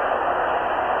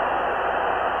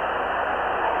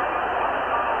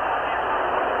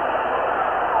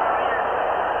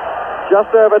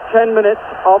 Just over 10 minutes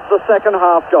of the second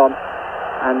half gone,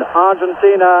 and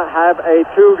Argentina have a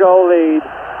 2-goal lead,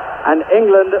 and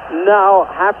England now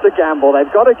have to gamble.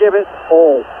 They've got to give it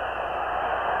all.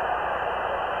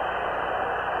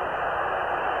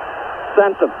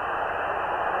 Sansom.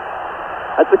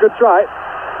 That's a good try.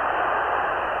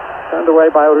 Turned away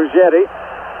by Ruggeri.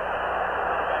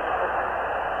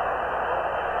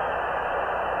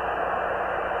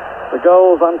 The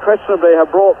goals unquestionably have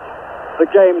brought the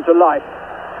game to life.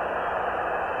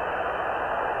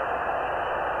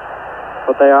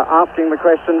 But they are asking the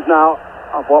questions now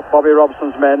of what Bobby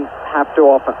Robson's men have to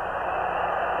offer.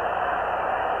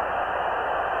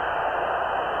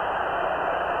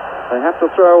 They have to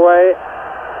throw away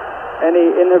any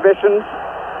inhibitions,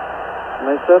 and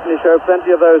they certainly showed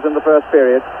plenty of those in the first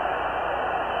period.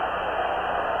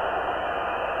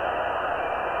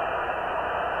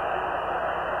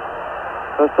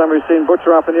 First time we've seen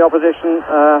Butcher up in the opposition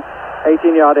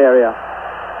 18-yard area.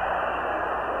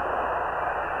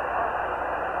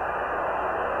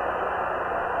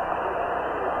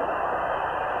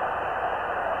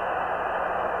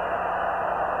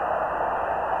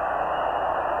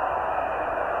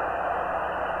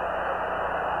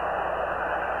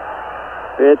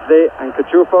 Beardsley and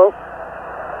Cachufo,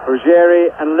 Ruggeri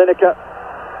and Lineker.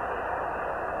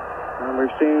 And we've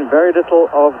seen very little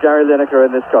of Gary Lineker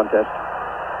in this contest.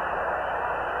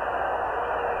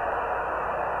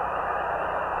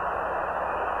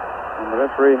 And the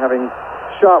referee having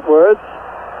sharp words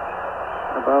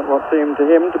about what seemed to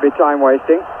him to be time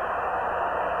wasting.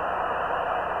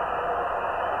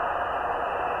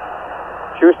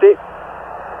 Tusti.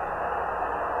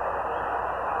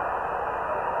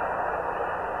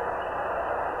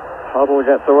 Huddle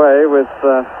gets away with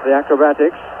the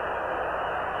acrobatics.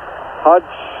 Hodge.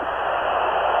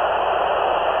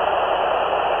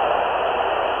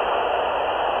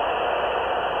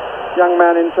 Young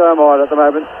man in turmoil at the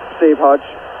moment, Steve Hodge.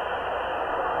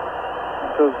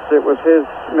 Because it was his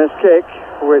missed kick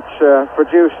which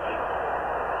produced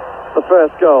the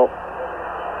first goal.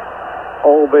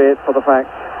 Albeit for the fact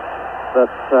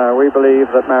that we believe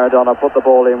that Maradona put the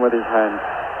ball in with his hand.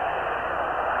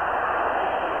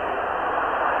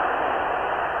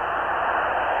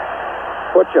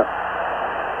 Butcher.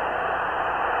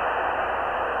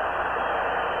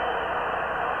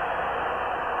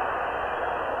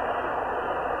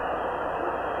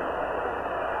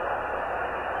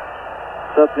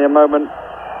 Certainly a moment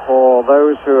for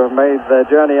those who have made their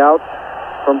journey out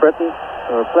from Britain.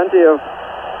 There are plenty of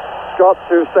Scots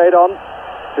who stayed on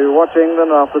to watch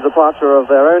England after the departure of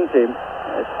their own team.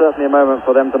 It's certainly a moment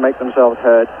for them to make themselves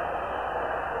heard.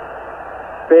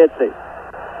 Beardsley.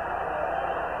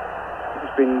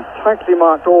 He's been tightly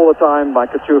marked all the time by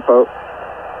Cachufo,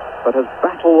 but has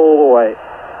battled all the way.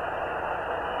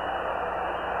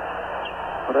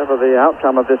 Whatever the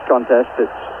outcome of this contest,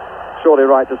 it's surely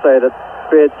right to say that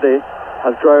Beardsley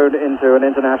has grown into an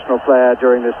international player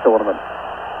during this tournament.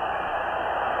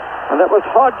 And that was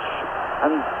Hodge,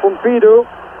 and Pompidou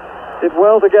did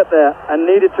well to get there, and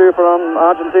needed to from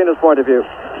Argentina's point of view.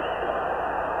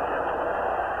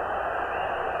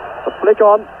 A flick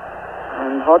on,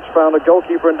 and Hodge found a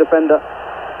goalkeeper and defender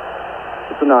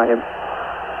to deny him.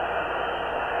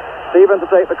 Stephen to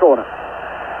take the corner.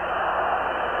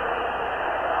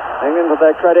 England, to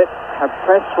their credit, have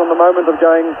pressed from the moment of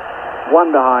going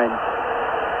one behind.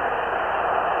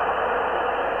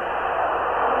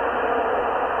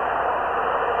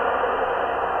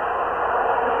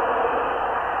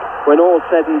 When all's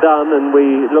said and done, and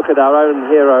we look at our own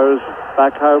heroes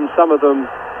back home, some of them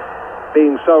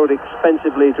being sold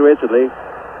expensively to Italy,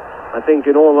 I think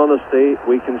in all honesty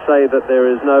we can say that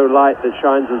there is no light that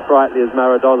shines as brightly as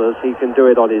Maradona's. He can do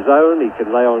it on his own, he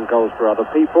can lay on goals for other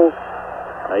people,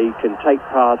 he can take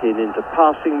part in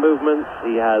passing movements,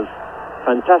 he has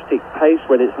fantastic pace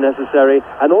when it's necessary,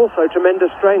 and also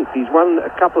tremendous strength. He's won a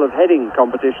couple of heading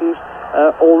competitions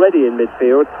already in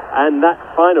midfield, and that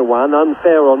final one,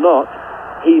 unfair or not,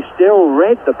 he still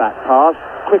read the back pass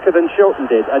quicker than Shilton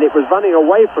did, and it was running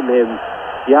away from him,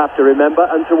 you have to remember,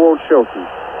 and towards Shilton.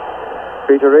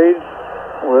 Peter Reid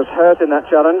was hurt in that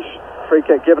challenge. Free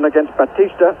kick given against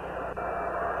Batista,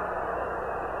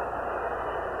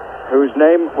 whose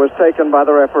name was taken by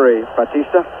the referee.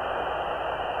 Batista.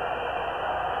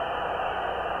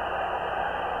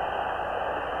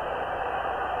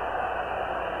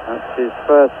 That's his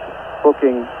first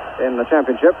booking in the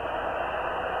championship.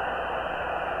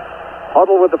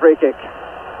 Hoddle with the free kick.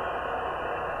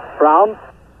 Brown.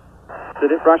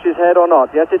 Did it brush his head or not?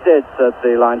 Yes, it did, said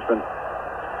the linesman.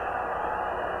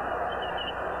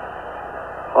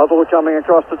 Hoddle coming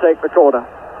across to take the corner.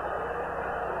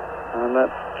 And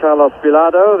that's Carlos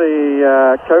Bilardo,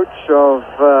 the coach of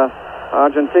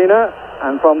Argentina.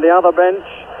 And from the other bench,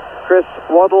 Chris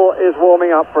Waddle is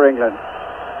warming up for England.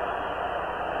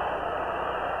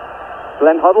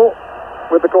 Glenn Hoddle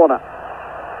with the corner.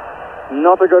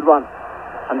 Not a good one.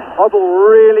 And Hoddle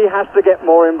really has to get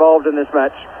more involved in this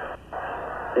match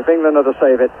if England are to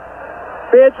save it.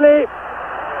 Beardsley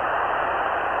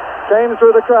came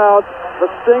through the crowd. The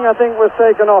sting, I think, was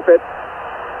taken off it.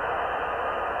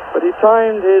 But he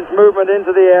timed his movement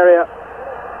into the area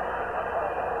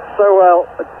so well,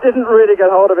 but didn't really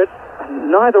get hold of it. And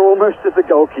neither almost did the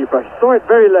goalkeeper. He saw it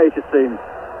very late, it seemed.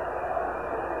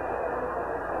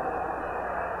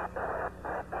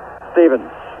 Stevens.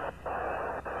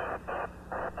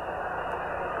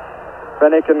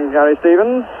 Fenwick and Gary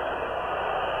Stevens.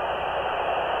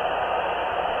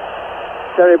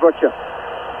 Terry Butcher.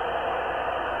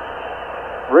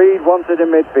 Reid wanted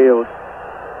in midfield.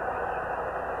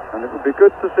 And it would be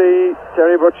good to see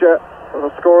Terry Butcher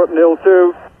with a score at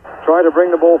 0-2 try to bring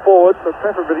the ball forward, but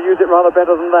preferably use it rather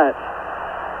better than that.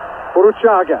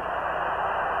 Uruchaga.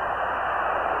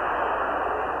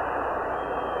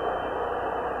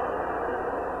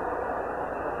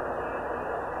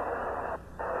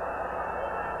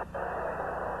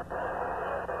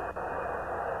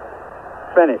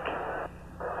 Fenwick.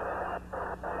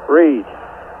 Reid.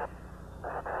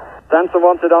 Sanson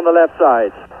wanted on the left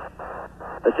side.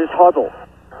 This is Hoddle.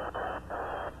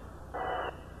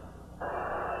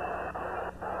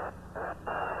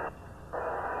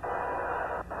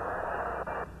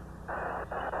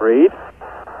 Reid.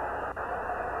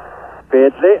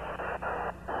 Beardsley.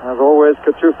 As always,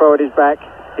 Cachufo at his back.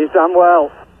 He's done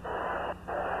well.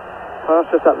 Pass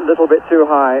just a little bit too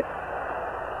high.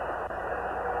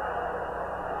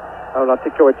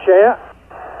 Olatico-Echea.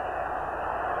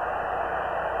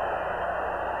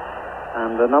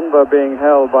 And the number being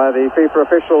held by the FIFA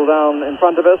official down in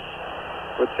front of us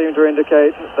would seem to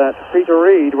indicate that Peter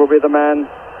Reid will be the man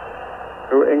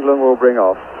who England will bring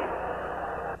off.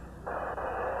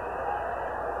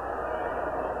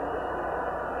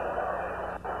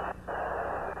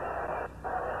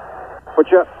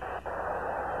 Butcher.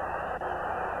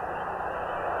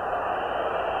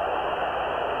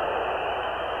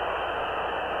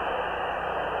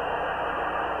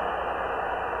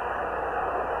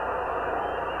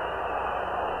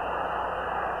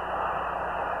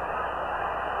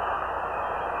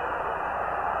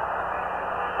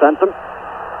 Sansom.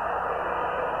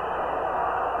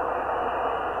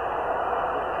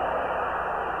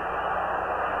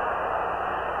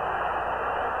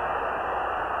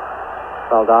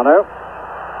 Valdano.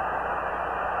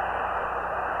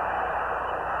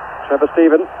 Trevor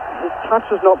Stephen. His touch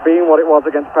has not been what it was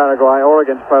against Paraguay or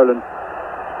against Poland.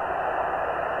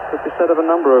 Could be said of a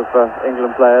number of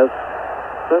England players.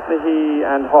 Certainly he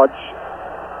and Hodge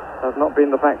have not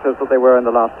been the factors that they were in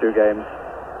the last two games.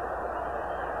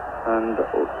 And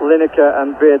Lineker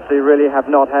and Beardsley really have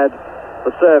not had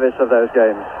the service of those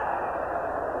games.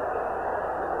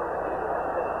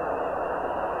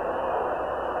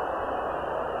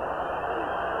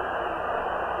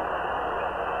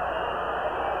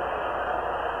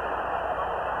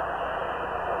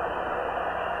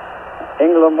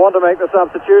 England want to make the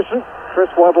substitution. Chris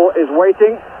Waddle is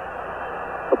waiting.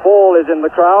 The ball is in the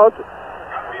crowd.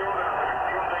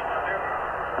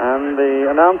 And the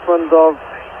announcement of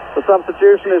the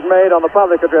substitution is made on the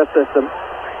public address system.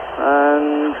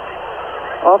 And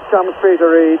off comes Peter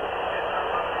Reid,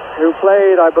 who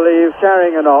played, I believe,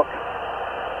 carrying a knock.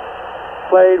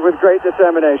 Played with great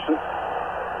determination,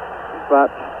 but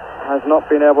has not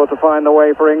been able to find the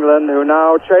way for England, who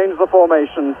now change the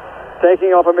formation,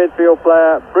 taking off a midfield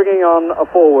player, bringing on a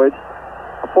forward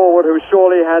who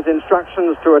surely has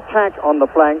instructions to attack on the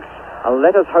flanks, and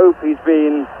let us hope he's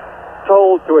been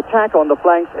told to attack on the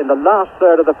flanks in the last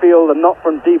third of the field and not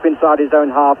from deep inside his own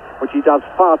half, which he does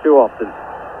far too often.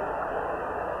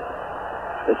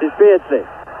 This is Beardsley.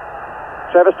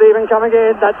 Trevor Stephen coming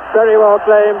in. That's very well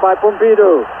claimed by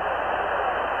Pompidou.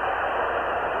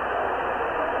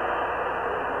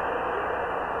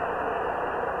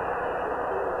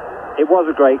 It was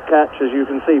a great catch, as you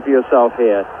can see for yourself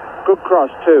here. Good cross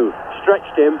too.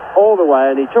 Stretched him all the way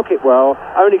and he took it well,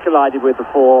 only collided with the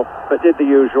four, but did the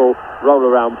usual roll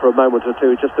around for a moment or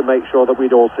two just to make sure that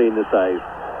we'd all seen the save.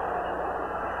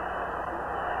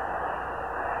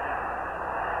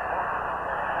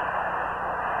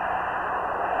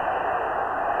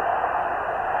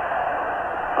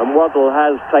 And Waddle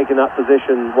has taken up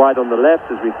position wide on the left,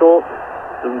 as we thought.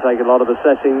 Doesn't take a lot of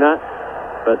assessing that,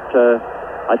 but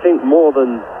I think more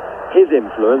than his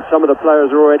influence, some of the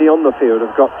players are already on the field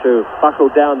have got to buckle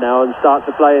down now and start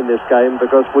to play in this game,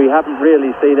 because we haven't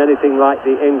really seen anything like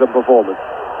the England performance.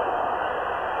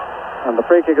 And the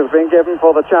free kick has been given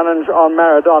for the challenge on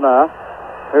Maradona,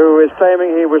 who is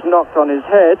claiming he was knocked on his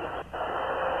head.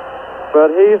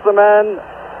 But he's the man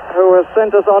who has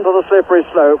sent us onto the slippery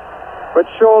slope. But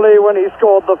surely when he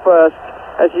scored the first,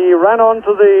 as he ran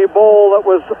onto the ball that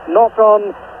was knocked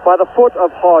on by the foot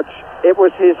of Hodge, it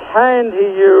was his hand he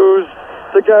used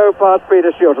to go past Peter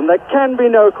Shilton. There can be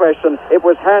no question, it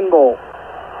was handball.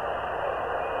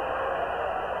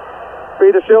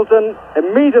 Peter Shilton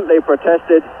immediately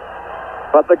protested,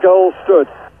 but the goal stood.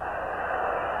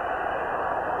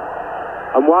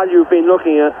 And while you've been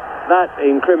looking at that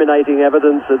incriminating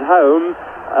evidence at home,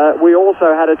 we also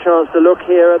had a chance to look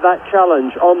here at that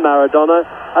challenge on Maradona,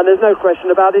 and there's no question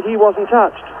about it, he wasn't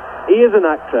touched. He is an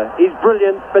actor. He's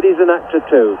brilliant, but he's an actor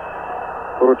too.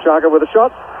 Uruchaga with a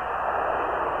shot.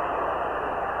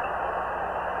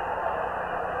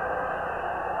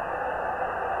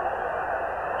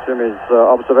 Jimmy's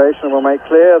observation will make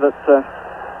clear that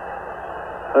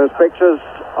those pictures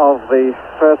of the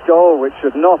first goal, which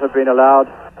should not have been allowed,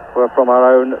 were from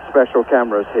our own special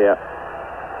cameras here.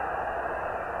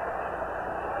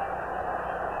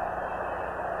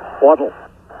 Waddle.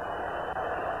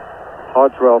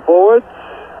 Hodge well forwards.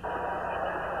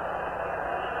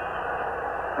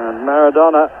 And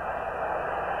Maradona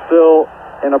still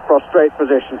in a prostrate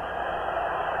position.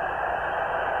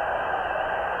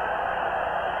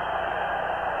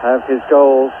 Have his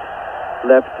goals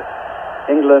left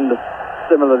England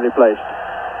similarly placed.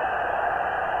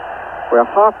 We're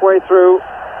halfway through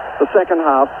the second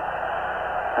half,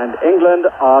 and England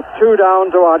are 2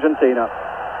 down to Argentina.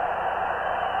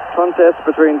 Contest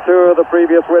between two of the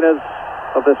previous winners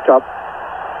of this cup.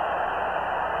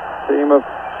 Team of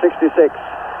 66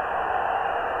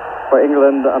 for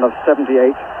England and of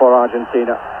 78 for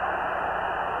Argentina.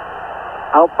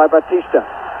 Out by Batista.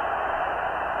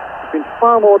 He's been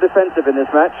far more defensive in this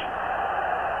match.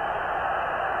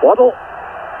 Waddle.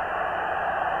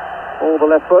 Oh, the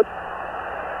left foot.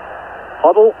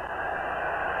 Hoddle.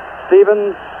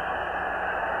 Stevens.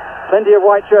 Plenty of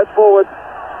white shirts forward.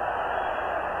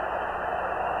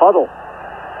 Hoddle.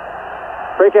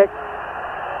 Free kick.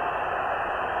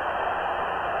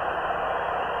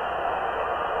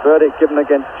 Verdict given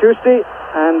against Tusti,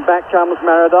 and back comes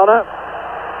Maradona.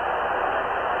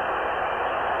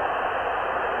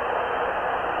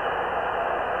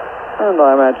 And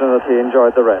I imagine that he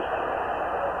enjoyed the rest.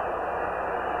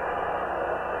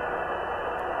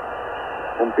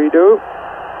 Pompidou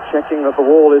checking that the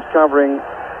wall is covering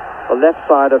the left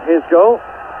side of his goal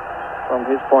from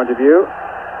his point of view.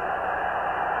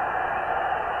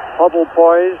 Hoddle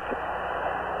poised.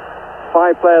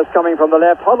 5 players coming from the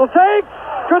left. Hoddle takes!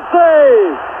 Good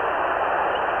save!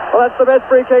 Well, that's the best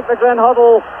free kick that Glenn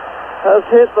Hoddle has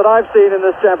hit that I've seen in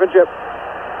this championship.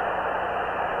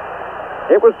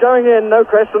 It was going in, no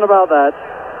question about that.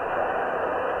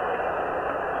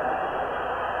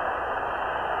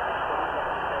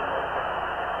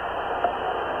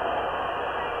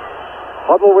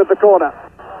 Hoddle with the corner.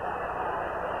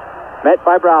 Met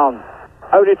by Brown.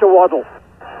 Only to Waddle.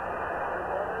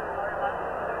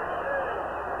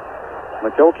 The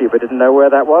goalkeeper didn't know where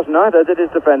that was, neither did his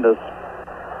defenders.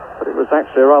 But it was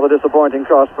actually a rather disappointing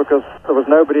cross because there was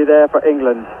nobody there for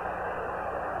England.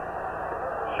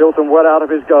 Shilton well out of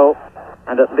his goal,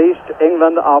 and at least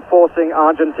England are forcing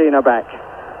Argentina back.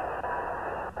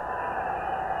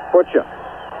 Butcher.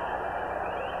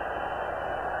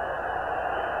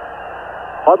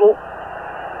 Hoddle.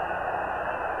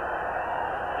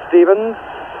 Stevens.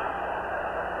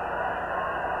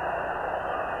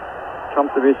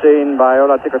 Comes to be seen by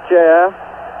Ola Tikochea.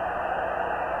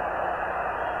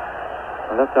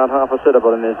 I left out half a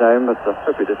syllable in his name, but I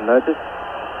hope he didn't notice.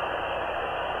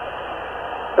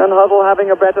 Then Hoddle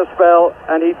having a better spell,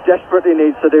 and he desperately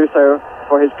needs to do so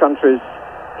for his country's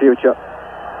future.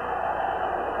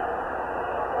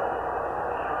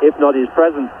 If not his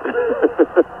present.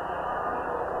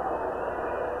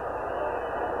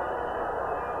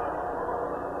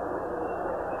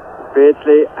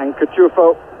 Beardsley and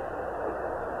Cachufo.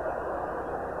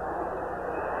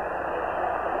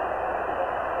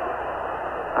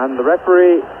 And the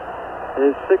referee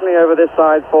is signaling over this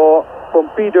side for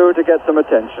Pompidou to get some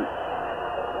attention.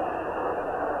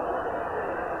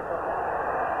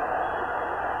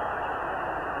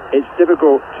 It's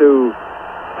difficult to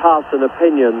pass an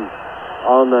opinion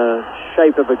on the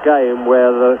shape of a game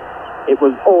where it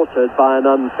was altered by an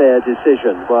unfair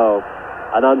decision. Well,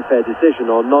 an unfair decision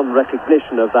or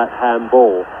non-recognition of that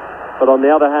handball. But on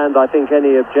the other hand, I think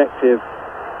any objective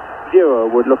viewer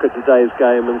would look at today's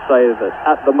game and say that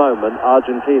at the moment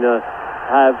Argentina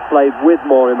have played with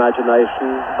more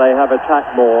imagination, they have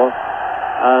attacked more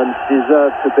and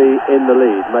deserve to be in the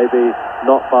lead. Maybe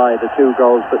not by the 2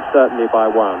 goals, but certainly by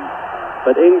 1.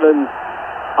 But England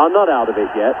are not out of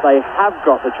it yet. They have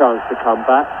got the chance to come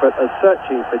back, but are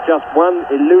searching for just one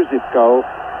elusive goal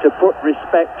to put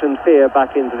respect and fear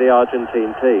back into the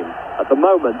Argentine team. At the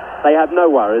moment, they have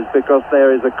no worries because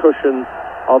there is a cushion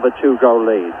of a 2-goal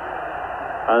lead.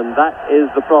 And that is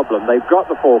the problem. They've got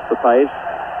to force the pace.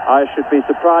 I should be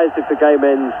surprised if the game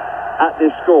ends at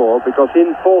this score, because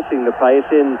in forcing the pace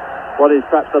in what is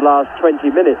perhaps the last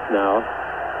 20 minutes now,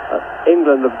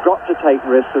 England have got to take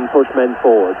risks and push men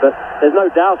forward. But there's no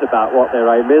doubt about what their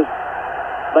aim is.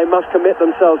 They must commit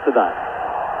themselves to that.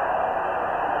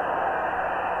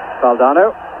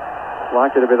 Valdano,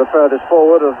 likely to be the furthest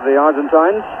forward of the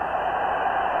Argentines.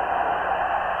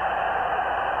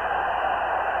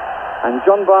 And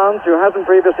John Barnes, who hasn't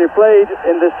previously played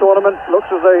in this tournament, looks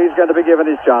as though he's going to be given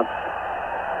his chance.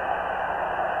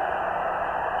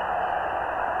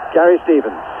 Gary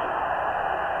Stevens.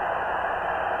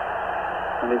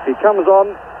 And if he comes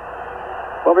on,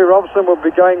 Bobby Robson will be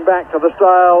going back to the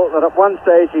style that at one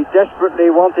stage he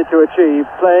desperately wanted to achieve,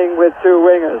 playing with 2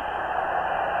 wingers.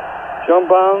 John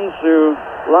Barnes, who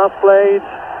last played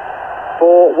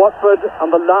for Watford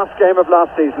on the last game of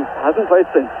last season, hasn't played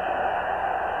since.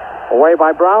 Away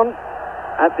by Brown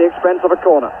at the expense of a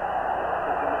corner.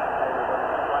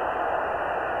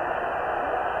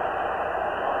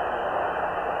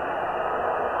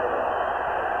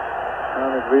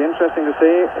 And it'll be interesting to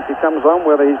see if he comes on,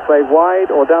 whether he's played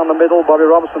wide or down the middle. Bobby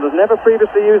Robson has never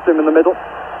previously used him in the middle.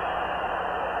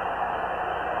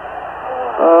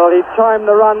 Well, he timed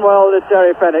the run well, did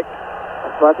Terry Fenwick,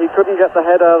 but he couldn't get the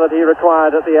header that he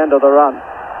required at the end of the run.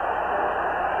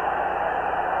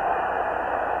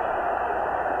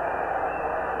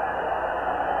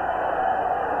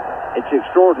 It's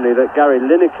extraordinary that Gary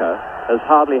Lineker has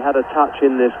hardly had a touch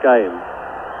in this game.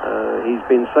 He's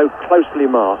been so closely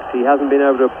marked, he hasn't been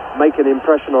able to make an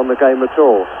impression on the game at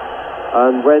all.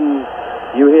 And when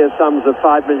you hear sums of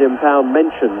 £5 million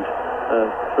mentioned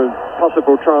for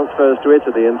possible transfers to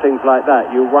Italy and things like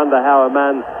that, you wonder how a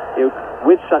man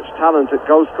with such talent at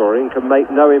goal scoring can make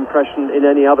no impression in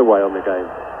any other way on the game.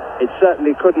 It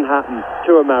certainly couldn't happen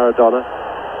to a Maradona.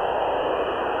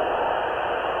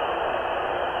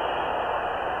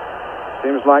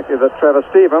 Seems likely that Trevor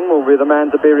Steven will be the man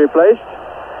to be replaced.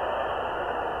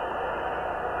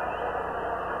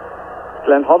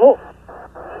 Glenn Hoddle.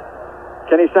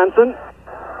 Kenny Sanson.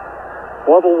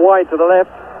 Waddle wide to the left.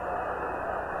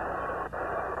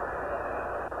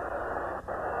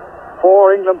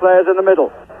 4 England players in the middle.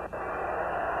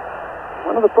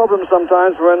 One of the problems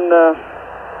sometimes when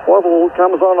Waddle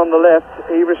comes on the left,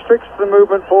 he restricts the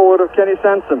movement forward of Kenny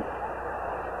Sanson,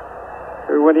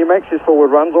 who, when he makes his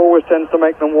forward runs, always tends to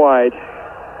make them wide.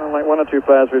 Unlike 1 or 2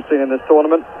 players we've seen in this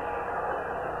tournament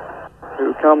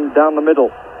who come down the middle.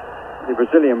 The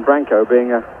Brazilian Branco being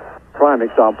a prime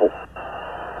example.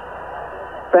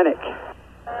 Fenwick.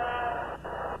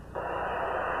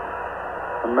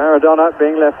 And Maradona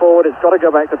being left forward. It's got to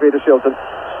go back to Peter Shilton.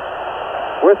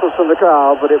 Whistles from the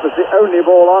crowd, but it was the only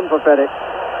ball on for Fenwick.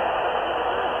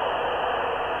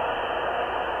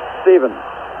 Stevens.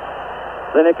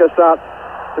 Lineker starts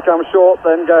to come short,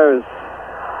 then goes.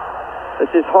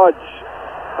 This is Hodge,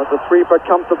 but the sweeper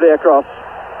comfortably across.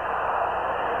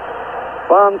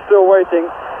 Barnes still waiting,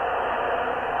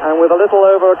 and with a little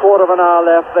over a quarter of an hour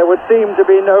left, there would seem to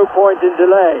be no point in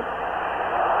delay.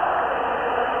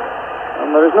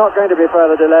 And there is not going to be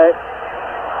further delay.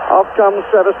 Off comes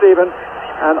Trevor Stephen,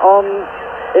 and on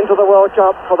into the World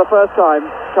Cup for the first time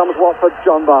comes Watford's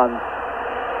John Barnes.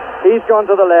 He's gone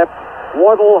to the left,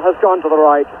 Waddle has gone to the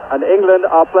right, and England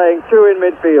are playing 2 in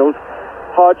midfield,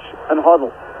 Hodge and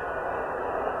Hoddle.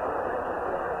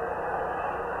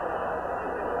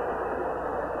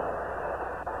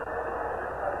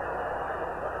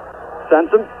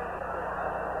 Sanson.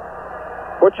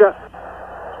 Butcher.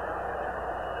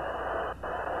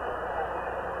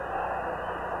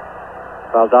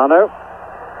 Valdano.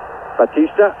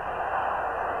 Batista.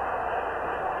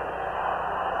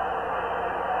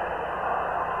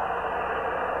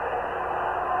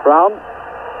 Brown.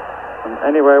 And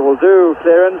anywhere will do,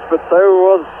 clearance, but so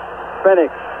was Fenwick.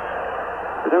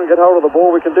 If we don't get hold of the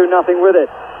ball, we can do nothing with it.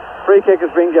 Free kick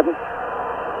has been given.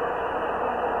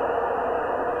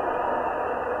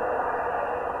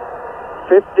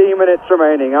 15 minutes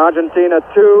remaining. Argentina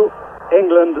 2,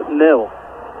 England 0.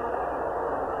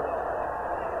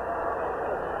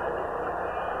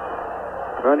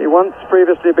 They've only once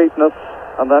previously beaten us,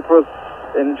 and that was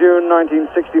in June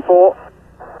 1964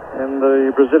 in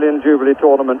the Brazilian Jubilee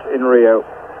tournament in Rio,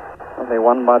 and they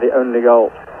won by the only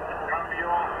goal.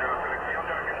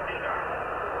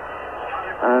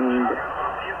 And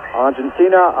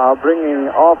Argentina are bringing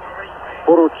off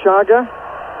Burruchaga,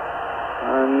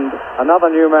 and another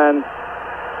new man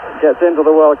gets into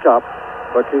the World Cup,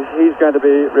 but he's going to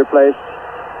be replaced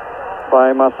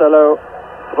by Marcelo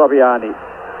Troviani.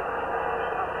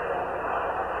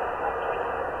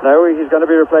 No, he's going to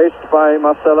be replaced by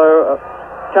Marcelo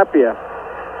Tapia.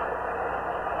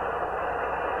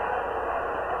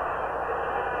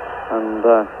 And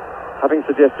having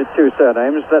suggested 2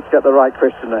 surnames, let's get the right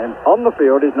Christian name. On the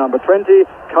field is number 20,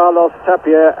 Carlos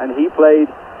Tapia, and he played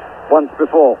once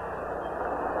before.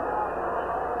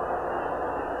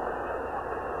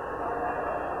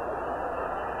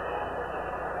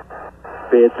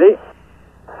 Beardsley.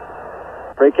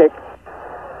 Free kick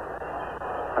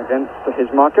against his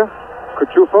marker,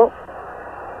 Cuchufo.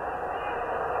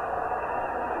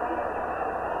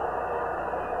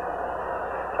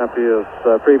 Tapia's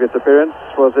previous appearance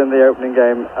was in the opening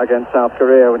game against South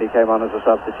Korea when he came on as a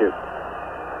substitute.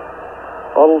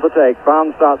 Waddle to take.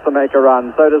 Barnes starts to make a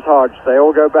run. So does Hodge. They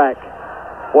all go back.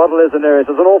 Waddle is the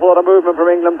nearest. There's an awful lot of movement from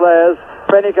England players.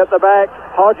 Fenwick at the back.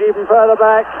 Hodge even further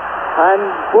back. And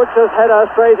Butcher's header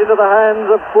straight into the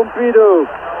hands of Pompidou.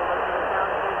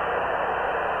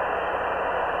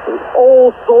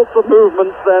 All sorts of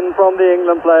movements then from the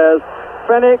England players.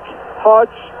 Fenwick,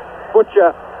 Hodge,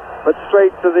 Butcher, but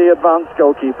straight to the advanced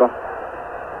goalkeeper.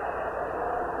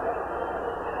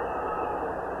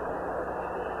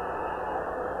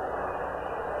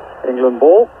 England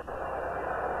ball.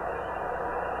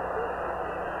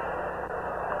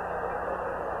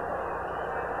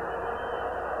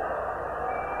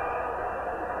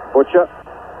 Butcher.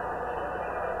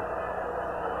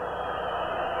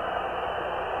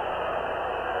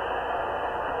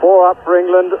 Four up for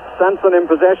England. Sanson in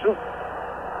possession.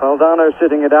 Valdano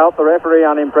sitting it out. The referee,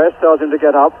 unimpressed, tells him to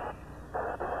get up.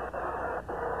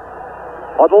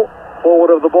 Hoddle,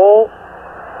 forward of the ball.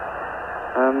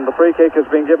 And the free kick has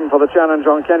been given for the challenge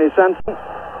on Kenny Sanson.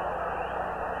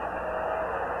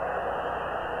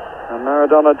 And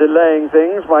Maradona delaying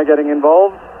things by getting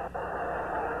involved.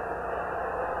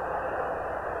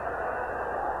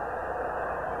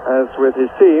 As with his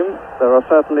team, there are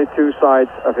certainly 2 sides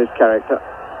of his character.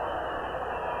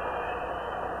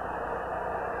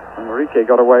 Enrique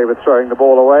got away with throwing the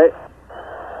ball away,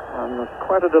 and there's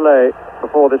quite a delay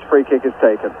before this free kick is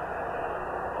taken.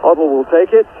 Hoddle will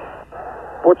take it,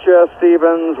 Butcher,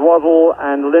 Stevens, Waddle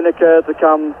and Lineker to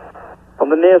come from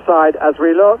the near side as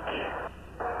we look.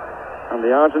 And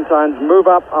the Argentines move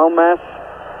up en masse.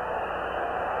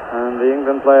 And the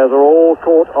England players are all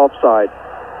caught offside.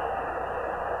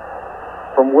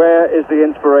 From where is the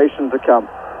inspiration to come?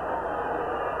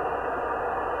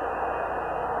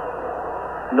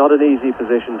 Not an easy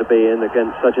position to be in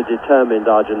against such a determined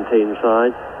Argentine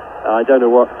side. I don't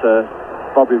know what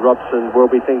Bobby Robson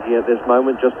will be thinking at this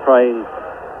moment, just praying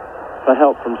for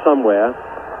help from somewhere.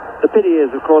 The pity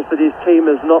is, of course, that his team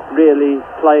has not really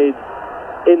played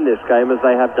in this game as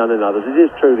they have done in others. It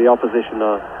is true the opposition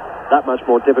are that much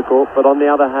more difficult, but on the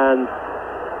other hand,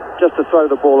 just to throw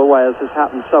the ball away, as has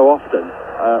happened so often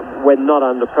when not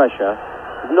under pressure,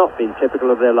 has not been typical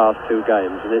of their last two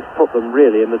games, and it's put them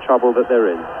really in the trouble that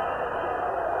they're in.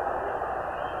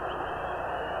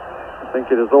 I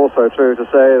think it is also true to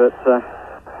say that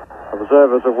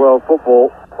observers of world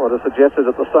football would have suggested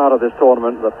at the start of this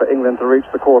tournament that for England to reach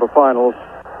the quarter-finals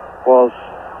was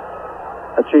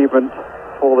achievement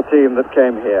for the team that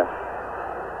came here.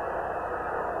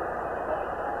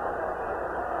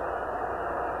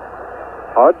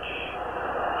 Hodge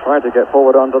trying to get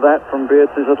forward onto that from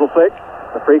Beardsley's little flick.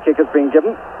 The free kick has been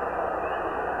given.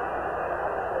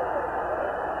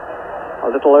 A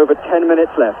little over 10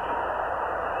 minutes left.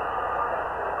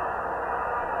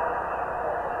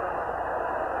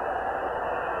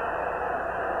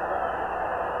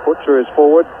 Butcher is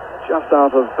forward, just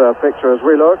out of picture as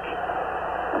we look.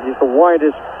 And he's the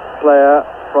widest player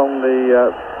from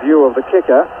the view of the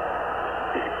kicker.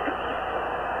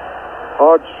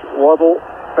 Hodge, Waddle,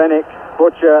 Fenwick,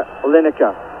 Butcher,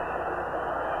 Lineker.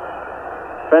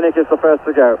 Fenwick is the first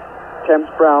to go.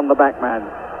 Tempts Brown, the backman.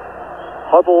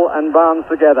 Hoddle and Barnes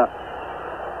together.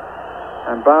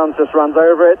 And Barnes just runs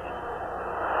over it.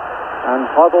 And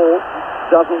Hoddle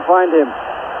doesn't find him.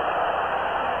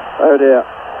 Oh dear.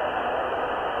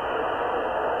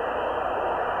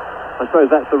 I suppose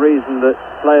that's the reason that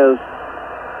players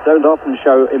don't often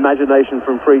show imagination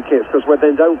from free kicks, because when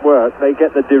they don't work, they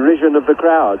get the derision of the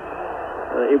crowd.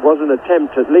 It was an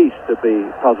attempt at least to be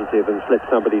positive and slip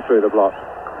somebody through the block.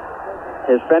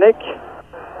 Here's Fenwick.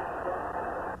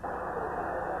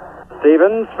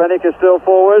 Stevens. Fenwick is still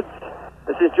forward.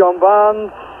 This is John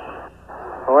Barnes.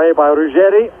 Away by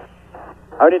Ruggeri.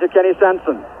 Only to Kenny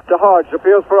Sanson. To Hodge.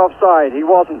 Appeals for offside. He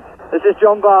wasn't. This is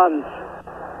John Barnes.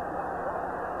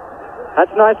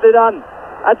 That's nicely done.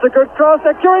 That's a good cross.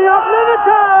 They're queuing up.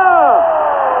 Lineker!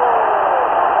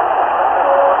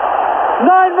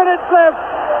 9 minutes left.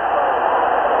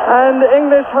 And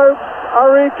English hopes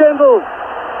are rekindled.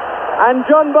 And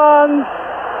John Barnes,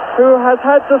 who has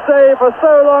had to say for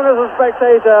so long as a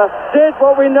spectator, did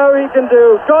what we know he can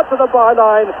do. Got to the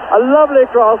byline. A lovely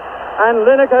cross. And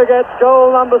Lineker gets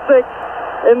goal number 6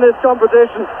 in this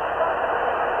competition.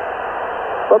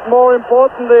 But more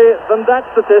importantly than that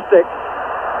statistic,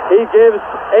 he gives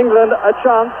England a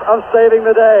chance of saving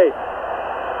the day.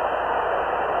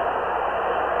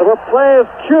 There were players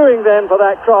queuing then for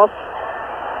that cross.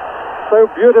 So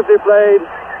beautifully played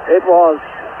it was.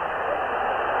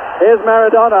 Here's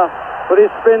Maradona with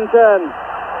his spin turn.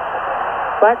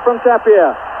 Back from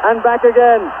Tapia and back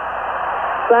again.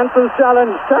 Sanson's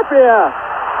challenge. Tapia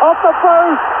off the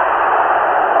post.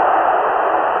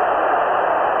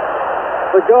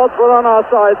 The gods were on our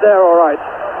side there, all right.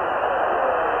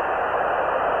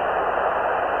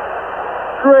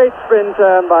 Great spin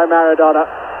turn by Maradona.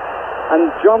 And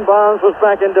John Barnes was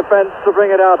back in defence to bring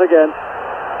it out again.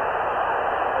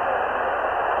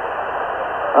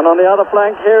 And on the other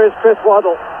flank, here is Chris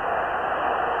Waddle.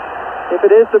 If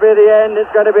it is to be the end,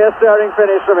 it's going to be a stirring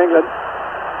finish from England.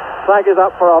 Flag is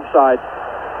up for offside.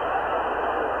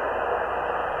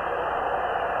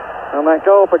 And that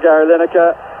goal for Gary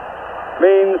Lineker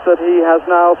means that he has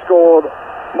now scored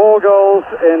more goals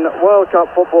in World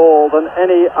Cup football than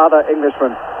any other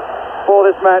Englishman. For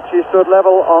this match, he stood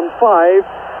level on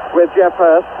 5 with Geoff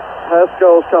Hurst. Hurst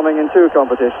goals coming in 2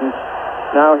 competitions.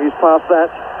 Now he's passed that,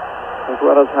 as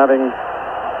well as having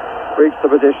reached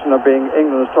the position of being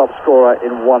England's top scorer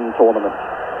in 1 tournament.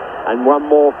 And 1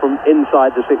 more from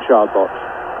inside the 6-yard box.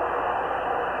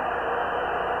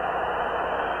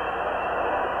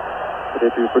 But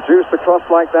if you produce a cross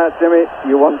like that, Jimmy,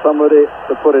 you want somebody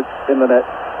to put it in the net.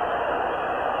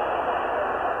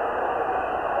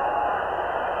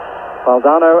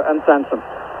 Valdano and Sanson.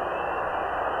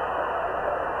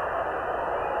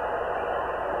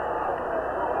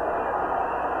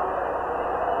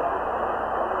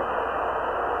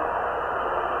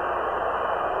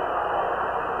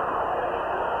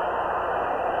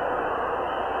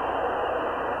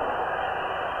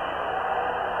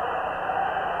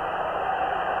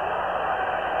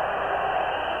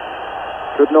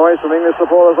 Good noise from English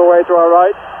supporters away to our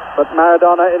right, but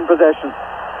Maradona in possession.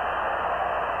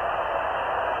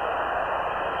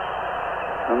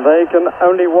 And they can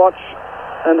only watch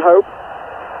and hope.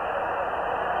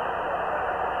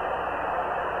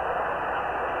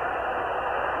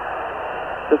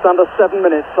 Just under 7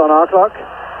 minutes on our clock.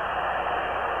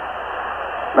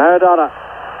 Maradona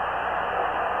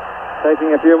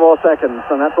taking a few more seconds,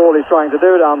 and that's all he's trying to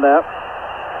do down there.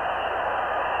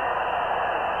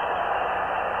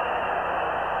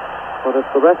 But if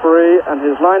the referee and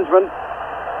his linesman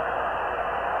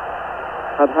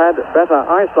had better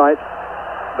eyesight,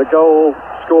 the goal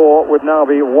score would now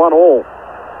be 1-1.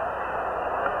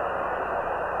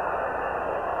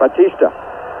 Batista.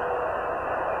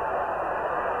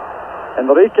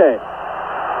 Enrique.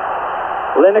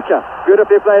 Lineker.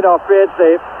 Beautifully played off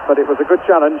Beardsley, but it was a good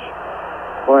challenge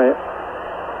by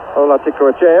Ola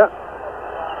Tikoechea.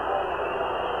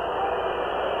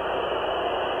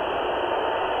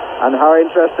 And how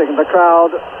interesting, the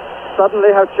crowd suddenly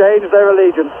have changed their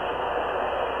allegiance.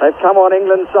 They've come on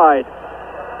England's side.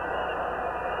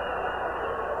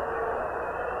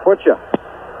 Butcher.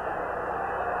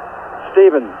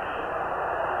 Stevens.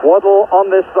 Waddle on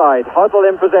this side. Hoddle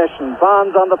in possession.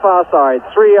 Barnes on the far side.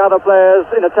 Three other players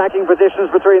in attacking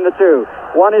positions between the two.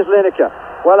 One is Lineker.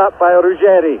 Well up by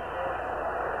Ruggeri.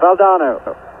 Valdano.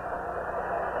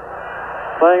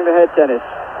 Playing the head tennis.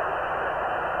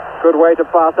 Good way to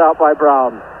pass out by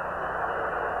Brown.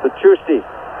 To Chusti.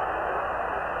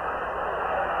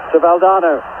 To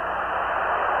Valdano.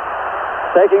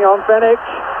 Taking on Fenwick.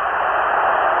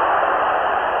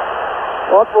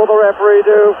 What will the referee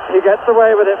do? He gets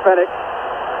away with it, Fenwick.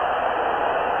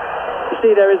 You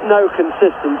see, there is no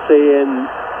consistency in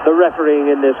the refereeing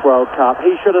in this World Cup.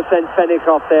 He should have sent Fenwick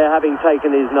off there, having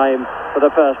taken his name for the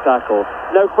first tackle.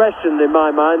 No question in my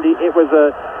mind, it was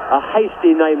a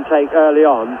hasty name take early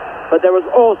on, but there was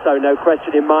also no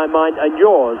question in my mind, and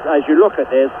yours, as you look at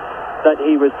this, that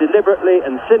he was deliberately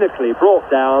and cynically brought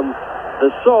down, the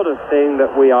sort of thing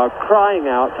that we are crying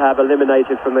out to have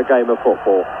eliminated from the game of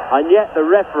football. And yet the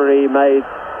referee made,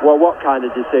 well, what kind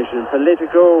of decision?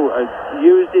 Political,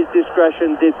 used his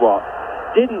discretion, did what?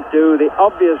 Didn't do the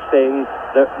obvious thing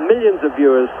that millions of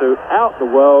viewers throughout the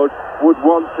world would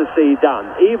want to see done,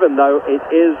 even though it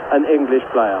is an English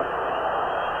player.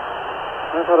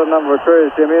 I've had a number of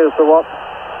queries, Jimmy, as to what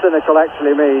cynical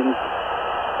actually means.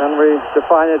 Can we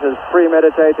define it as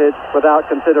premeditated without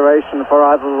consideration for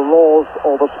either the laws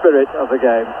or the spirit of the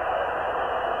game?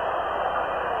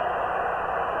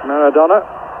 Maradona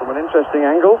from an interesting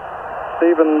angle.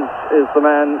 Stevens is the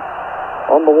man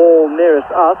on the wall nearest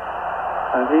us,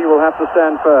 and he will have to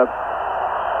stand firm.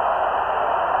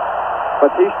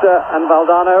 Batista and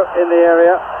Valdano in the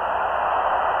area.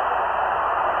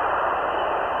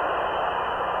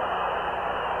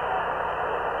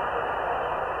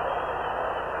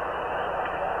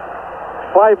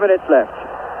 Five minutes left.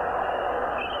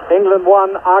 England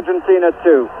 1, Argentina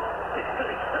 2.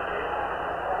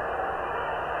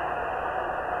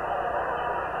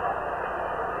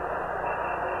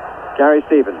 Gary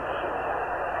Stevens.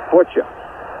 Butcher.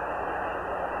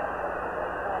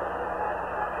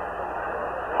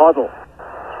 Hoddle.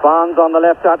 Barnes on the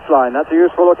left touchline. That's a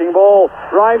useful looking ball.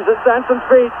 Rives at Sanson's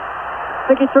feet. I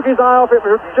think he took his eye off it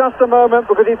for just a moment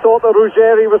because he thought that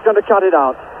Ruggeri was going to cut it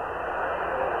out.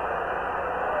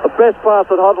 The best pass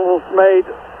that Hoddle's made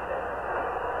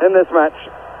in this match.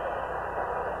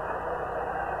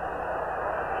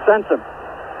 Sansom.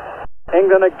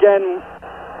 England again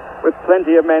with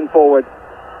plenty of men forward.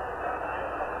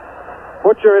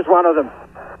 Butcher is one of them.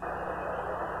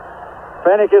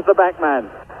 Fenwick is the back man.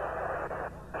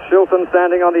 Shilton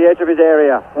standing on the edge of his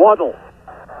area. Waddle.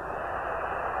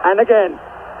 And again.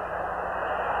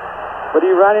 But he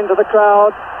ran into the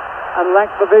crowd and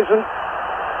lacked the vision.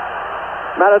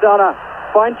 Maradona,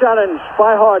 fine challenge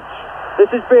by Hodge. This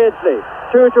is Beardsley,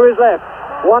 two to his left,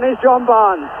 one is John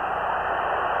Barnes.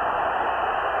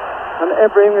 And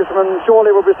every Englishman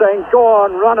surely will be saying, go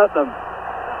on, run at them.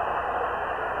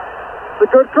 It's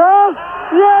a good cross.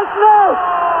 Yes, no!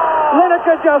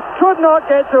 Lineker just could not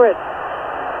get to it.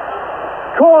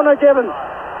 Corner given,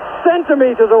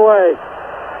 centimetres away.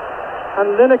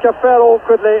 And Lineker fell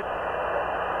awkwardly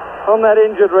on that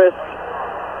injured wrist.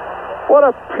 What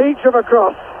a peach of a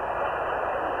cross.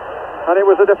 And it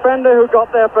was the defender who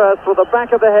got there first with the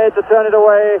back of the head to turn it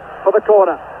away for the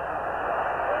corner.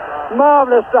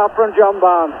 Marvellous stuff from John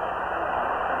Barnes.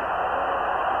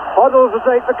 Hoddle to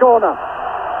take the corner.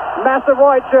 Massive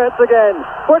white shirts again.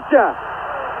 Butcher.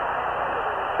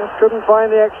 Just couldn't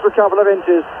find the extra couple of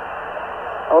inches.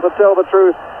 Or to tell the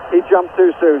truth, he jumped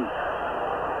too soon.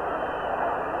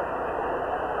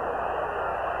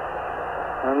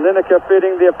 And Lineker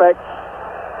feeling the effects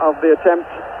of the attempt,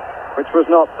 which was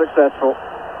not successful.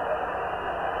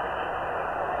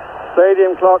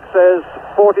 Stadium clock says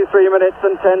 43 minutes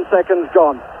and 10 seconds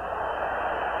gone.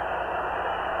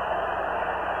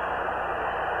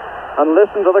 And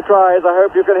listen to the cries, I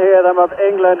hope you can hear them, of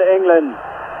England, England.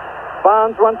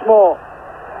 Barnes once more.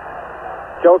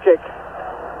 Goal kick.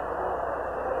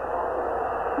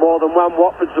 More than one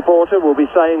Watford supporter will be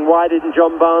saying, why didn't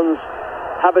John Barnes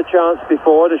have a chance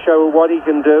before to show what he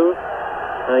can do?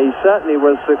 He certainly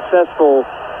was successful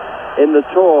in the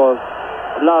tour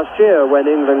last year when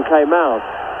England came out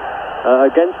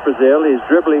against Brazil. His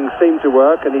dribbling seemed to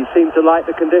work and he seemed to like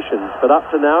the conditions. But up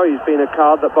to now, he's been a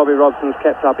card that Bobby Robson's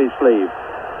kept up his sleeve.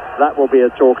 That will be a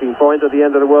talking point at the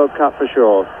end of the World Cup for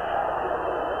sure.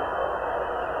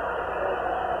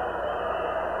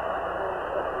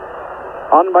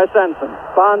 On by Sansom.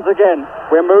 Barnes again.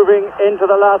 We're moving into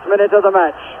the last minute of the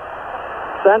match.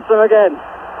 Sansom again.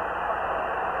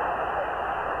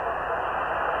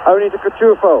 Only to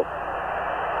Cachufo.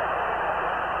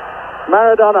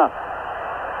 Maradona.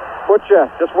 Butcher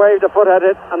just waved a foot at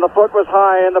it, and the foot was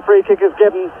high, and the free kick is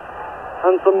given.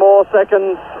 And some more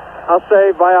seconds are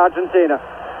saved by Argentina.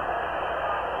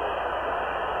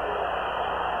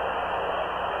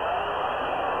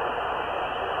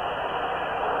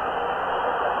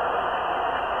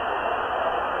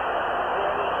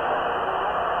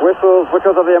 Whistles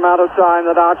because of the amount of time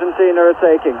that Argentina are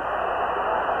taking.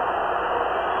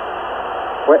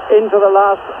 We're into the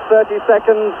last 30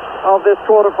 seconds of this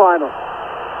quarter-final.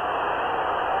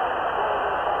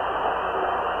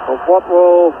 But what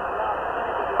will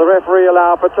the referee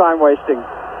allow for time wasting?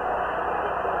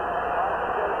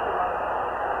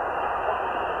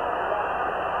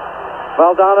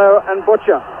 Valdano and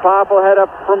Butcher. Powerful header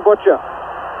from Butcher.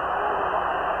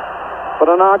 But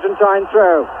an Argentine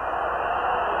throw.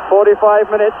 45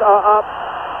 minutes are up.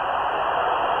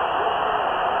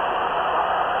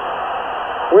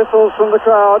 Whistles from the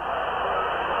crowd.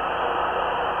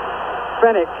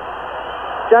 Fenwick.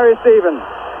 Gary Stevens.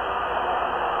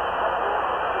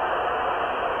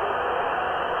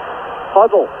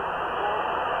 Huddle.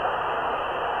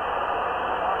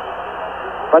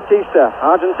 Batista.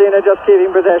 Argentina just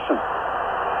keeping possession.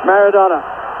 Maradona.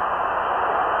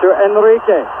 To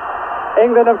Enrique.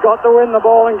 England have got to win the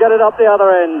ball and get it up the other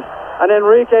end. And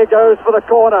Enrique goes for the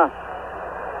corner.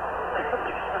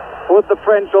 Would the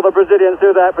French or the Brazilians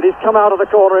do that? But he's come out of the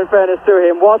corner, in fairness to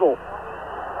him. Waddle.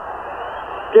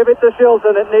 Give it to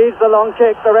Shilton. It needs the long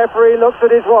kick. The referee looks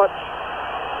at his watch.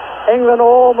 England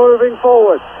all moving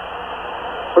forward.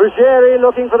 Ruggieri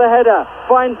looking for the header.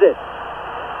 Finds it.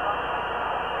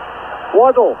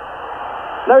 Waddle.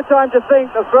 No time to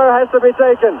think. The throw has to be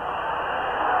taken.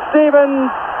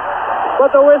 Stevens.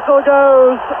 But the whistle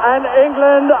goes, and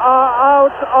England are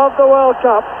out of the World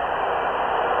Cup.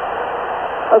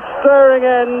 A stirring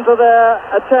end to their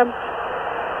attempt.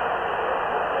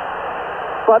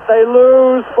 But they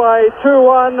lose by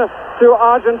 2-1 to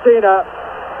Argentina.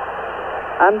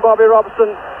 And Bobby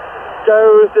Robson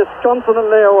goes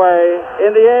disconsolately away.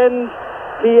 In the end,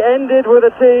 he ended with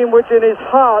a team which in his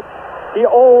heart he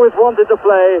always wanted to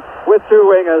play with two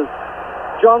wingers.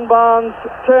 John Barnes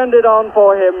turned it on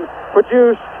for him,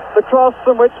 produced the cross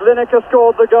from which Lineker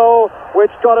scored the goal,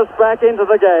 which got us back into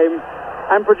the game,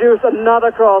 and produced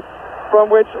another cross from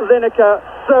which Lineker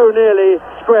so nearly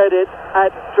squared it at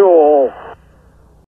 2-2.